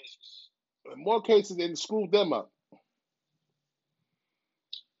more cases and screwed them up.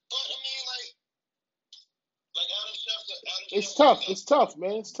 But I mean, like Adam Schefter. It's tough. It's tough,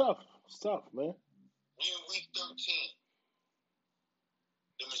 man. It's tough, man. We're in week 13.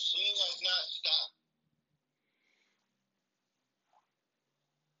 The machine has not stopped.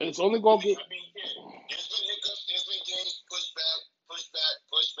 It's only gonna get. I mean, there's been hiccups. There's been games pushed back.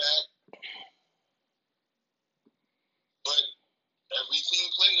 But every team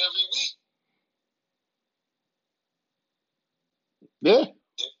played every week. Yeah.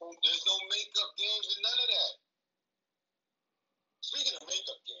 There's no makeup games and none of that. Speaking of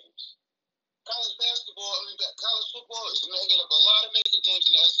makeup games, college football is making up a lot of makeup games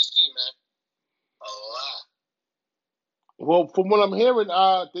in the SEC, man. A lot. Well, from what I'm hearing,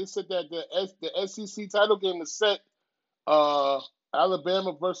 they said that the SEC title game is set.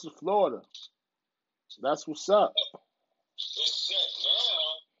 Alabama versus Florida. That's what's up. It's set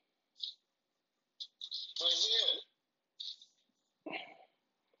now. But here.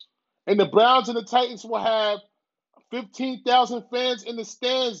 And the Browns and the Titans will have 15,000 fans in the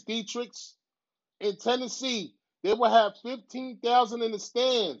stands, Dietrichs. In Tennessee, they will have 15,000 in the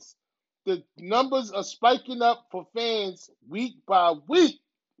stands. The numbers are spiking up for fans week by week.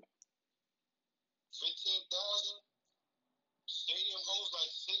 15,000. Stadium holds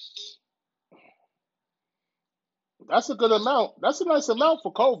like 60. That's a good amount. That's a nice amount for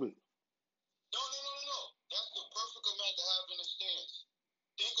COVID. No. That's the perfect amount to have in the stands.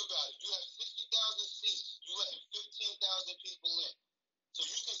 Think about it. You have 60,000 seats. You let 15,000 people in. So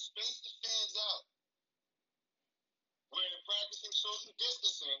you can space the fans out. Where they're practicing social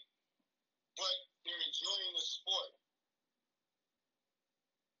distancing, but they're enjoying the sport.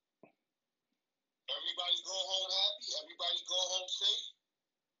 Everybody go home happy. Everybody go home safe.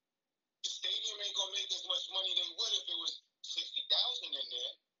 The stadium ain't gonna make as much money they would if it was 60,000 in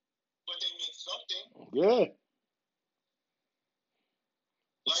there, but they make something. Yeah.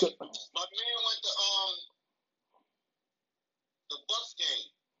 Like my man went to the Bucks game.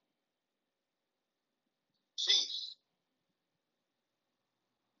 Chiefs.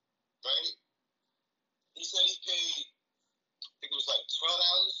 Right? He said he paid, I think it was like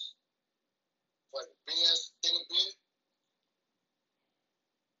 $12 for like a big ass thing of beer.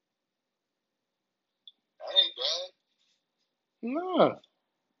 That ain't bad. Nah.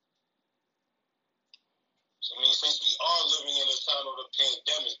 So, I mean, since we are living in this time of a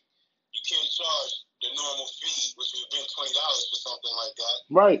pandemic, you can't charge the normal fee, which would have been $20 for something like that.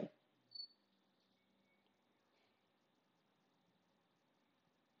 Right.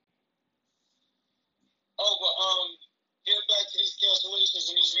 Oh, but getting back to these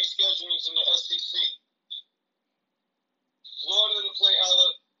cancellations and these reschedulings in the SEC. Florida to play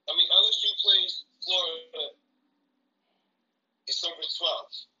LSU plays Florida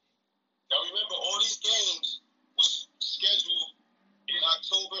Now remember, all these games was scheduled in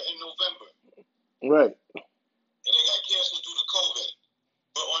October and November. Right. And they got canceled due to COVID.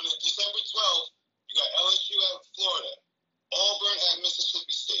 But on the December 12th, you got LSU at Florida, Auburn at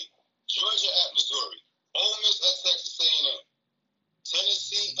Mississippi State, Georgia at Missouri, Ole Miss at Texas A&M,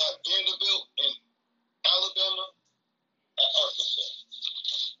 Tennessee at Vanderbilt, and Alabama at Arkansas.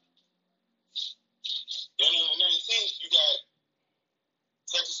 Then on the 19th, you got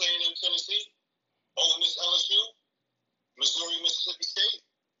Texas A&M, Tennessee, Ole Miss, LSU, Missouri, Mississippi State,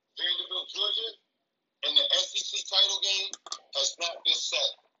 Vanderbilt, Georgia, and the SEC title game has not been set.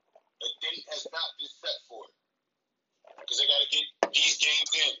 A date has not been set for it because they got to get these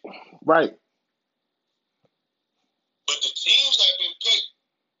games in. Right. But the teams have been picked,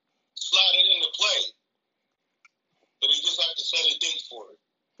 slotted into play, but they just have to set a date for it.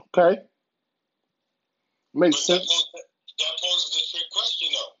 Okay. Makes But sense. that poses a trick question,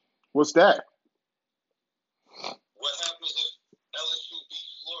 though. What's that? What happens if LSU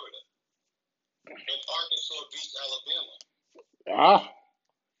beats Florida and Arkansas beats Alabama?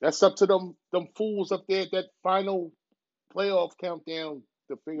 That's up to them fools up there at that final playoff countdown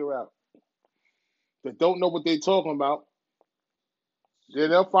to figure out. That don't know what they're talking about. Then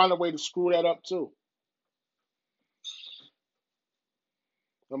they'll find a way to screw that up too.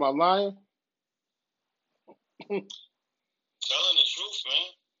 Am I lying? Telling the truth,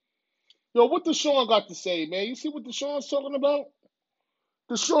 man. Yo, what Deshaun got to say, man? You see what Deshaun's talking about?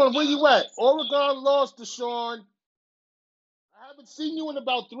 Deshaun, where you at? Oregon lost, Deshaun. I haven't seen you in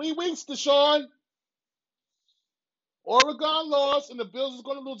about 3 weeks, Deshaun. Oregon lost, and the Bills is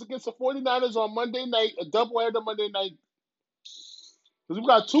going to lose against the 49ers on Monday night, a doubleheader Monday night. Because we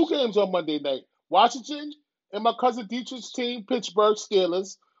got 2 games on Monday night. Washington and my cousin Dietrich's team, Pittsburgh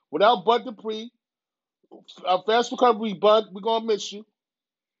Steelers, without Bud Dupree. Fast recovery, Bud. We're going to miss you.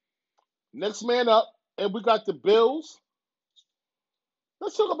 Next man up, and we got the Bills.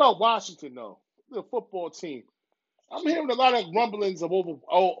 Let's talk about Washington, though, the football team. I'm hearing a lot of rumblings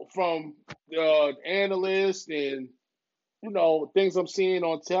from analysts and, things I'm seeing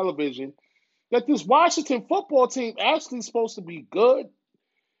on television, that this Washington football team actually is supposed to be good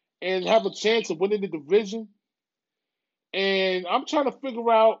and have a chance of winning the division. And I'm trying to figure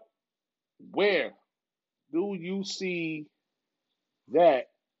out, where do you see that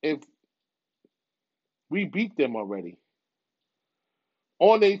if we beat them already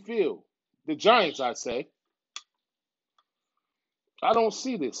on their field? The Giants, I say. I don't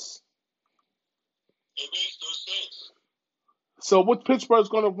see this. It makes no sense. So what Pittsburgh's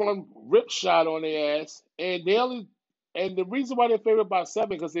going to run rip shot on their ass, and the reason why they're favored by 7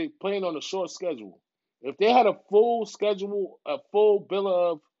 because they're playing on a short schedule. If they had a full schedule, a full bill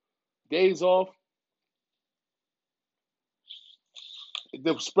of days off,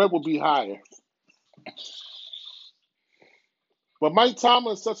 the spread would be higher. But Mike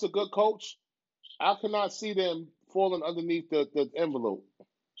Tomlin is such a good coach, I cannot see them falling underneath the envelope.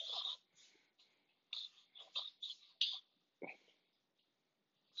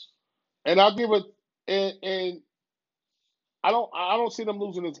 And I'll give it, and I don't see them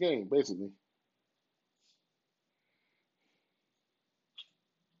losing this game, basically.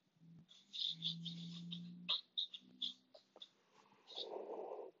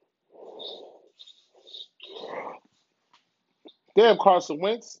 Damn, Carson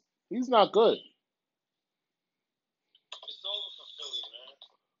Wentz, he's not good. It's over for Philly, man.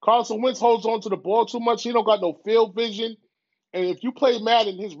 Carson Wentz holds on to the ball too much. He don't got no field vision. And if you play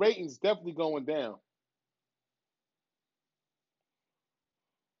Madden, his rating's definitely going down.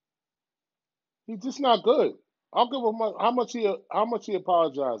 He's just not good. I'll give him how much he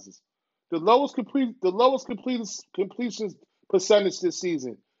apologizes. The lowest completions percentage this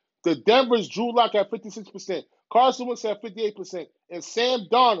season. The Denver's Drew Lock at 56%, Carson Wentz at 58%, and Sam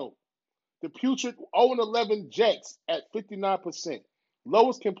Darnold, the putrid 0-11 Jets at 59%.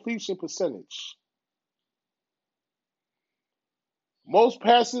 Lowest completion percentage. Most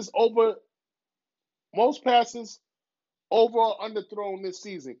passes over or underthrown this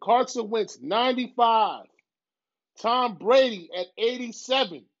season. Carson Wentz 95. Tom Brady at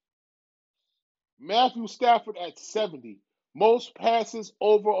 87. Matthew Stafford at 70. Most passes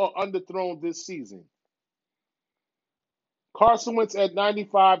over or underthrown this season. Carson Wentz at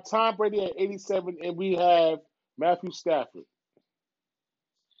 95, Tom Brady at 87, and we have Matthew Stafford.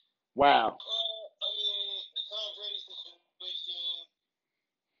 Wow. I mean, the Tom Brady situation,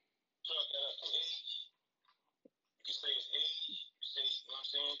 chalk that up to age. You can say it's age. You can say, you know what I'm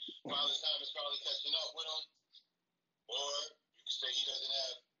saying? Father time is probably catching up with him. Or you can say he doesn't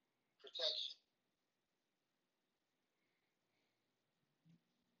have protection.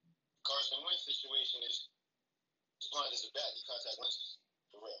 Carson Carson Wentz situation is as blind as a bat. You contact lenses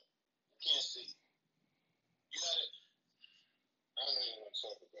for real. You can't see. You gotta. I don't even want to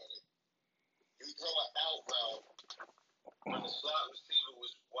talk about it. You throw an out route when the slot receiver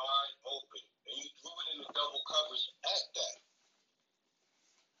was wide open, and you threw it in the double coverage at that,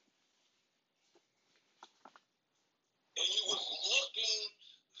 and you was looking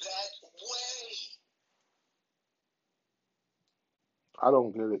that way. I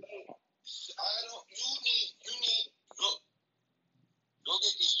don't get it. You need, go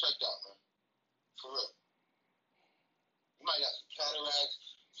get these checked out, man. For real. You might have some cataracts,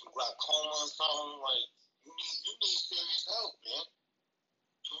 some glaucoma or something. Like, you need serious help, man.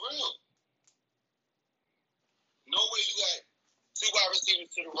 For real. No way you got two wide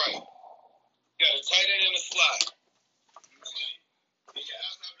receivers to the right. You got a tight end in the slot. You know what I mean? And your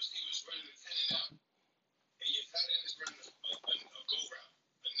outside receiver is running a 10 and out. And your tight end is running a go route,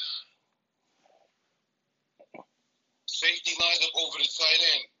 a 9. Safety lines up over the tight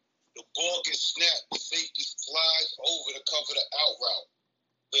end. The ball gets snapped. The safety slides over to cover the out route.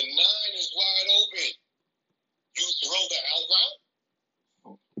 The 9 is wide open. You throw the out route?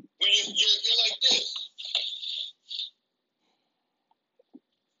 When you're like this.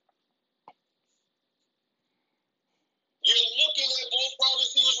 You're looking at both wide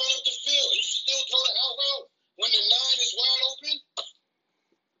receivers run up the field, and you still throw the out route when the 9 is wide open?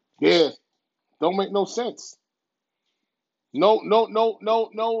 Yeah, don't make no sense. No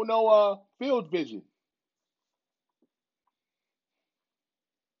field vision.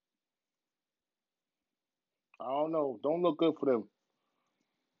 I don't know. Don't look good for them.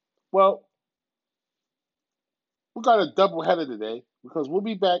 Well, we got a double header today because we'll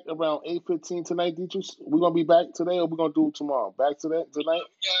be back around 8:15 tonight, Dietrich. We're gonna be back today, or we're gonna do it tomorrow. Back to that tonight.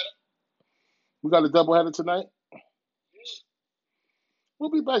 We got a double header tonight.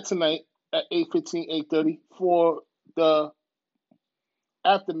 We'll be back tonight at 8:15, 8:30 for the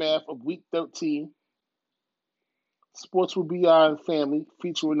aftermath of Week 13. Sports will be on family,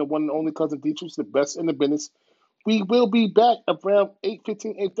 featuring the one and only cousin Dietrich, the best in the business. We will be back around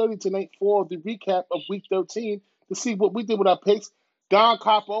 8:15, 8:30 tonight for the recap of Week 13 to see what we did with our picks. Don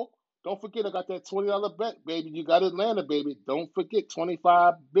Capo, don't forget I got that $20 bet, baby. You got Atlanta, baby. Don't forget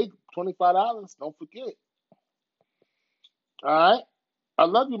 $25. Don't forget. All right. I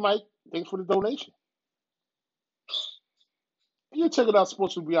love you, Mike. Thanks for the donation. You check it out,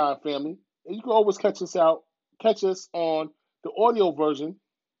 Sports with Beyond Family, and you can always catch us on the audio version.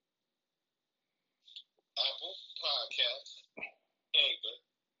 Apple Podcasts, Anchor,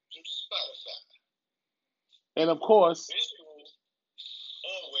 and Spotify. And of course, Visuals,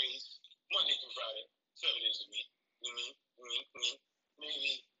 always Monday through Friday, 7 days a week.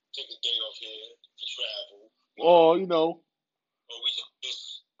 Maybe take a day off here to travel. or Or we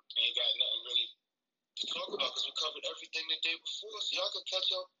just ain't got nothing really to talk about because we covered everything the day before. So y'all can catch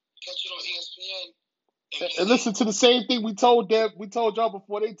it on ESPN. and listen to the same thing we told y'all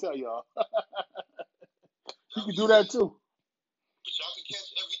before they tell y'all. You can do that too. But y'all can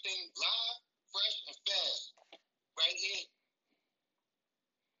catch everything live, fresh, and fast. Right here.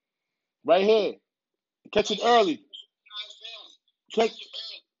 Right here. Catch it early. Catch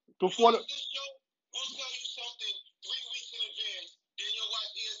before the. This show, we'll tell you something 3 weeks in advance. Then you'll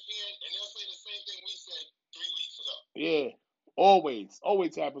watch ESPN and they'll say the same thing we said 3 weeks ago. Yeah.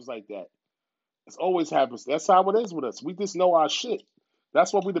 Always happens like that. It always happens. That's how it is with us. We just know our shit.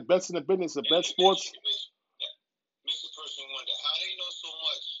 That's why we the best in the business, the best sports. Makes a person wonder how they know so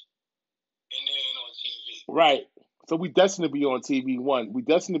much and they ain't on TV. Right. So we destined to be on TV one. We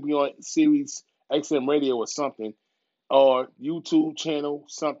destined to be on Sirius XM Radio or something, or YouTube channel,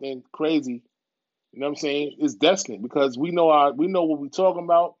 something crazy. You know what I'm saying? It's destined because we know what we're talking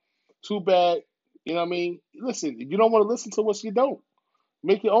about. Too bad. You know what I mean? Listen, if you don't want to listen to us, you don't.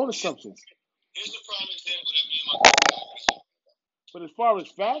 Make your own assumptions. Here's a prime example that me and my cousin. But as far as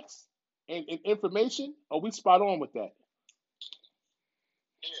facts and information, we spot on with that.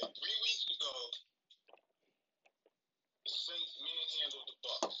 Yeah, 3 weeks ago, the Saints manhandled the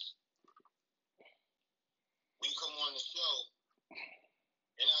Bucks. We come on the show,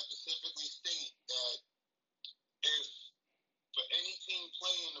 and I specifically state that if for any team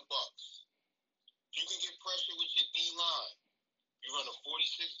playing the Bucks, you can get pressure with your D line. You run a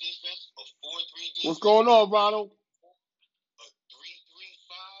 46 defense, a 4-3 defense. What's going on, Ronald? A 3-3-5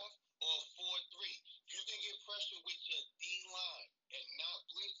 or a 4-3. You can get pressure with your D line and not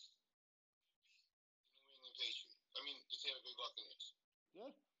blitz. New England Patriots. The Tampa Bay Buccaneers. Yeah.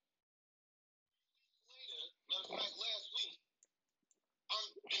 Later, matter of fact, last week, I'm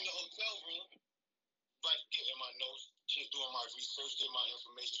in the hotel room, getting my notes, doing my research, get my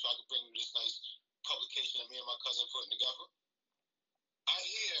information so I can bring you this nice publication that me and my cousin putting together. I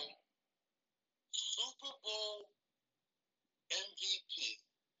hear Super Bowl MVP,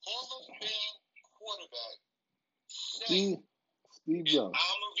 Hall of Fame quarterback, say, Steve Young.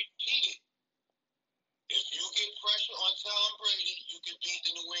 I'm going to repeat it. If you get pressure on Tom Brady, you can beat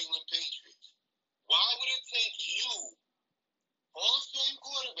the New England Patriots. Why would it take you, Hall of Fame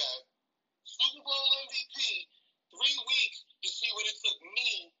quarterback, Super Bowl MVP, 3 weeks to see what it took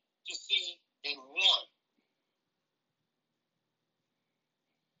me to see in one?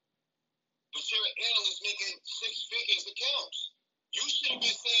 But you're an analyst making 6 figures accounts. You should have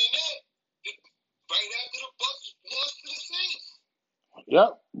been saying that right after the Bucs lost to the Saints.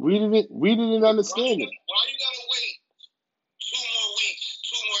 Yep, we didn't understand it. Why you gotta wait 2 more weeks,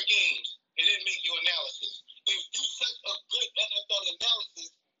 2 more games, and then make your analysis? If you such a good NFL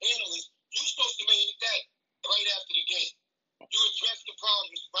analyst, you're supposed to make that right after the game. You address the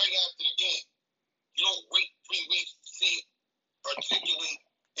problems right after the game. You don't wait 3 weeks to see it, articulate,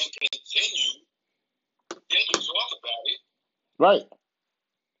 and continue. Then you talk about it. Right.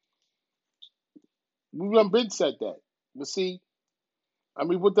 We've been said that. But see, I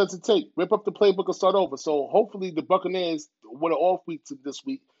mean, what does it take? Rip up the playbook and start over. So hopefully the Buccaneers, with an off week this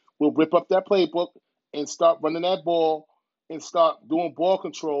week, will rip up that playbook and start running that ball and start doing ball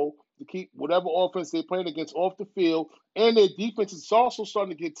control to keep whatever offense they're playing against off the field. And their defense is also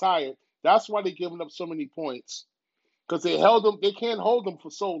starting to get tired. That's why they're giving up so many points. Because they can't hold them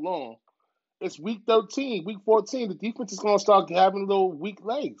for so long. It's week 13, week 14. The defense is going to start having little weak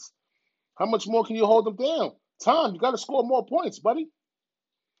legs. How much more can you hold them down? Tom, you got to score more points, buddy.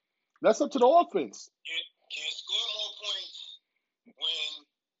 That's up to the offense. Can't score more points when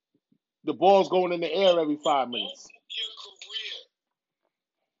the ball's going in the air every 5 minutes. Your career,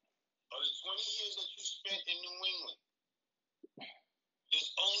 or the 20 years that you spent in New England,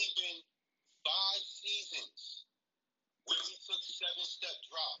 there's only been 5 seasons where he took 7-step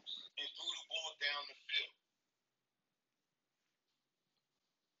drops and threw the ball down the field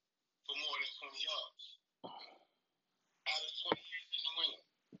for more than 20 yards. Out of 20 years in New England.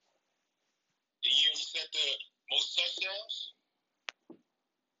 The year he set the most touchdowns,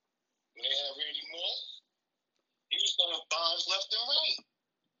 when they had Randy Moss, he was throwing bombs left and right.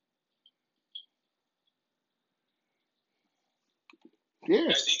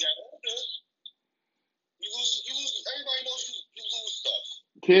 Yeah. As he got older, you lose. Everybody knows you lose stuff.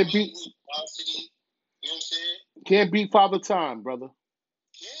 Can't beat velocity. You know what I'm saying? Can't beat Father Time, brother.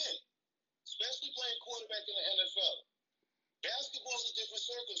 Yeah. Especially playing quarterback in the NFL. Basketball is a different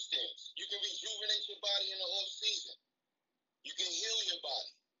circumstance. You can rejuvenate your body in the off season. You can heal your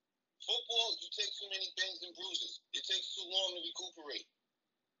body. Football, you take too many bangs and bruises. It takes too long to recuperate.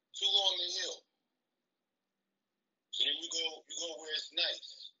 Too long to heal. So then you go where it's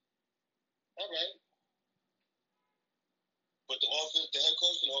nice. All right. But the head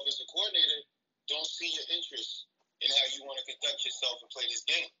coach and the offensive coordinator don't see your interest in how you want to conduct yourself and play this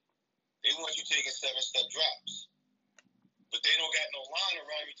game. They want you taking 7-step drops. But they don't got no line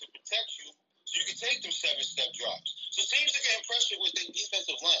around you to protect you, so you can take them 7-step drops. So teams are getting pressure with their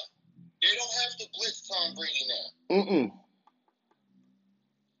defensive line. They don't have to blitz Tom Brady now.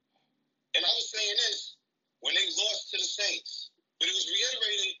 And I was saying this when they lost to the Saints, but it was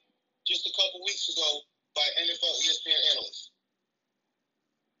reiterated just a couple weeks ago by NFL ESPN analysts.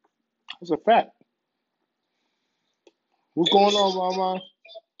 It's a fact. What's going on, Mama?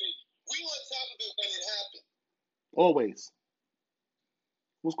 We on top of it when it happened. Always.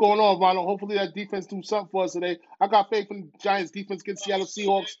 What's going on, Ronald? Hopefully that defense do something for us today. I got faith in the Giants defense against Seattle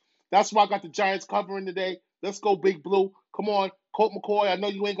Seahawks. That's why I got the Giants covering today. Let's go, Big Blue. Come on, Colt McCoy. I know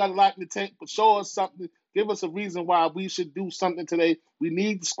you ain't got a lot in the tank, but show us something. Give us a reason why we should do something today. We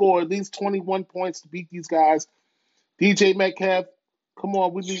need to score at least 21 points to beat these guys. DJ Metcalf, come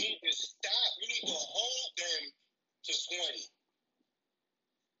on. You need to stop. You need to hold them to 20.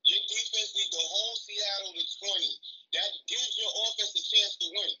 Your defense needs to hold Seattle to 20. That gives your offense a chance to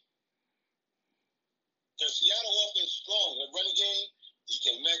win. The Seattle offense is strong. The running game,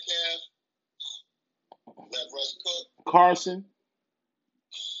 DK Metcalf, let Russ cook. Carson.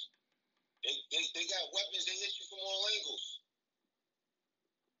 They got weapons. They hit you from all angles.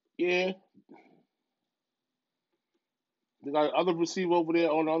 Yeah. They got other receiver over there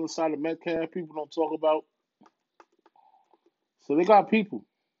on the other side of Metcalf. People don't talk about. So they got people.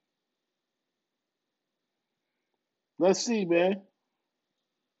 Let's see, man.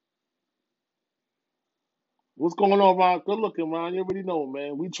 What's going on, Ron? Good looking, Ron. You already know,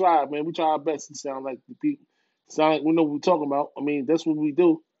 man. We tried, man. We try our best to sound like the people. Sound like we know what we're talking about. I mean, that's what we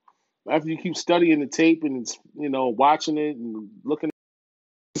do. After you keep studying the tape and, watching it and looking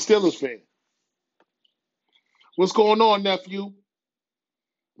Steelers fan. What's going on, nephew?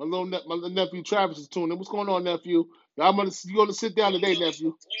 My little nephew Travis is tuning in. What's going on, nephew? You're gonna sit down today,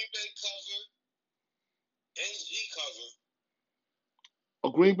 nephew. Green Bay cover, NG cover. A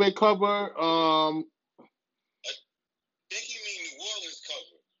Green Bay cover. I think you mean New Orleans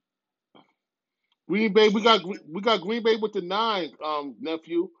cover. Green Bay. We got Green Bay with the 9,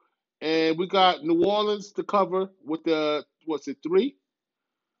 nephew, and we got New Orleans to cover with the 3.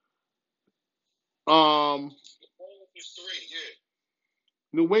 It's 3, yeah.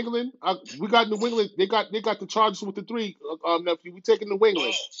 New England. We got New England. They got the Chargers with the 3. Nephew, we taking New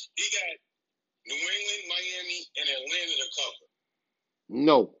England. Oh, he got New England, Miami, and Atlanta to cover.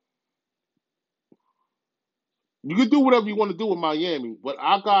 No. You can do whatever you want to do with Miami, but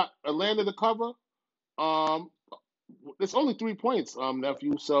I got Atlanta to cover. It's only 3 points,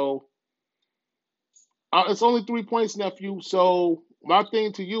 nephew. So it's only 3 points, nephew. So my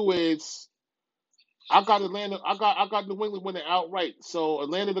thing to you is, I got Atlanta. I got New England winning outright. So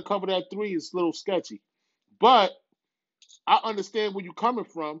Atlanta to cover that 3 is a little sketchy, but I understand where you're coming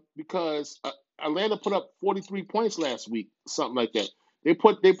from because Atlanta put up 43 points last week, something like that. They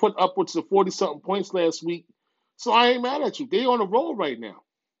put upwards of 40-something points last week. So I ain't mad at you. They on a roll right now,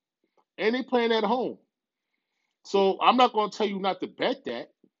 and they playing at home. So I'm not going to tell you not to bet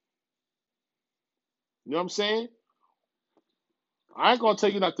that. You know what I'm saying? I ain't going to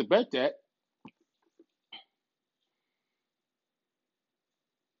tell you not to bet that.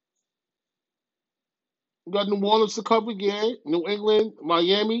 We got New Orleans to cover, yeah. New England,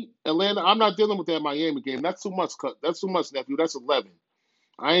 Miami, Atlanta. I'm not dealing with that Miami game. That's too much, That's too much, nephew. That's 11.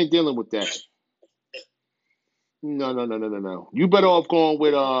 I ain't dealing with that. No. You better off going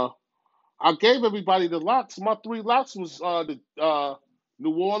with I gave everybody the locks. My 3 locks was the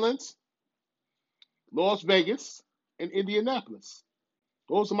New Orleans, Las Vegas, and Indianapolis.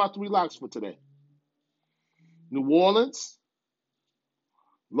 Those are my 3 locks for today. New Orleans,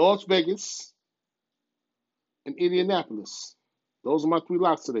 Las Vegas, and Indianapolis. Those are my 3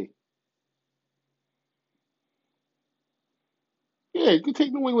 locks today. Yeah, you can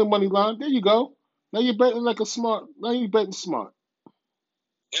take New England money line. There you go. Now you're betting like a smart. Now you're betting smart.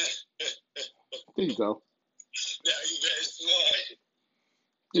 There you go. Now you betting smart.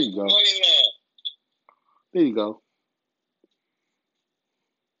 There you go. Money line. There you go.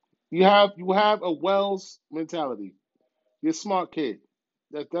 You have a Wells mentality. You're a smart kid.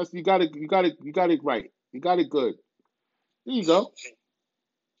 That's you got it right. You got it good. There you go.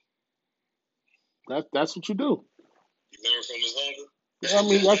 That's what you do. You learn from his hunger.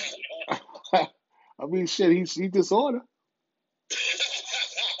 I mean, shit. He disorder.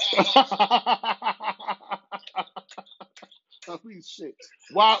 I mean, shit.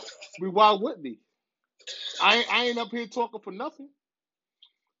 Why wouldn't he? I ain't up here talking for nothing.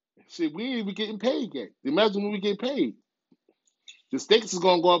 Shit, we ain't even getting paid yet. Imagine when we get paid. The stakes is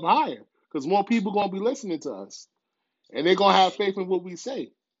gonna go up higher because more people gonna be listening to us, and they're gonna have faith in what we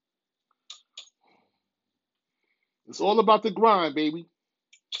say. It's all about the grind, baby.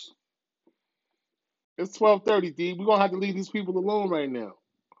 It's 12:30, D. We're gonna have to leave these people alone right now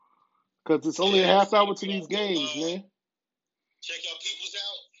because it's only a half hour to these games, man. Check your peoples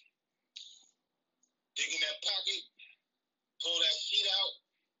out. Dig in that pocket. Pull that sheet out.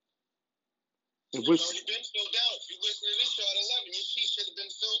 It's already been filled out. If you listen to this show at 11, your sheet should have been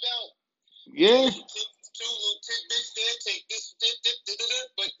filled out. Yeah. Two little tidbits there. Take this,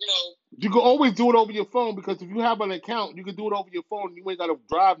 but you can always do it over your phone because if you have an account, you can do it over your phone. You ain't gotta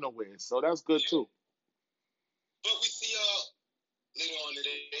drive nowhere, so that's good too. But we see y'all later on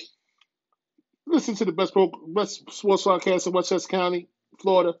today. Listen to the best sports podcast in Westchester County,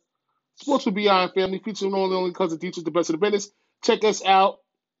 Florida. Sports with BI and Family, featuring only cousin Dietrich, the best of the business. Check us out.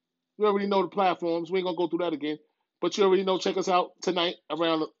 You already know the platforms. We ain't gonna go through that again. But you already know, check us out tonight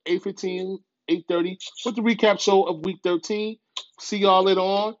around 8:15, 8:30 with the recap show of week 13. See y'all later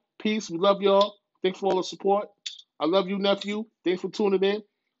on. Peace. We love y'all. Thanks for all the support. I love you, nephew. Thanks for tuning in.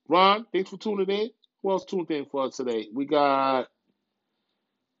 Ron, thanks for tuning in. Who else tuned in for us today? We got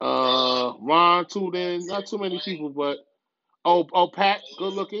Ron tuned in. Not too many people, but Pat,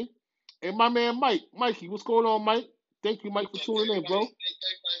 good looking. And my man Mike. Mikey, what's going on, Mike? Thank you, Mike, for tuning in, bro.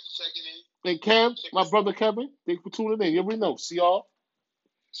 And Kev, my brother Kevin, thanks for tuning in. You already know. See y'all.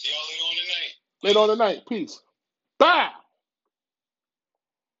 See y'all later on tonight. Later on tonight. Peace. Bye.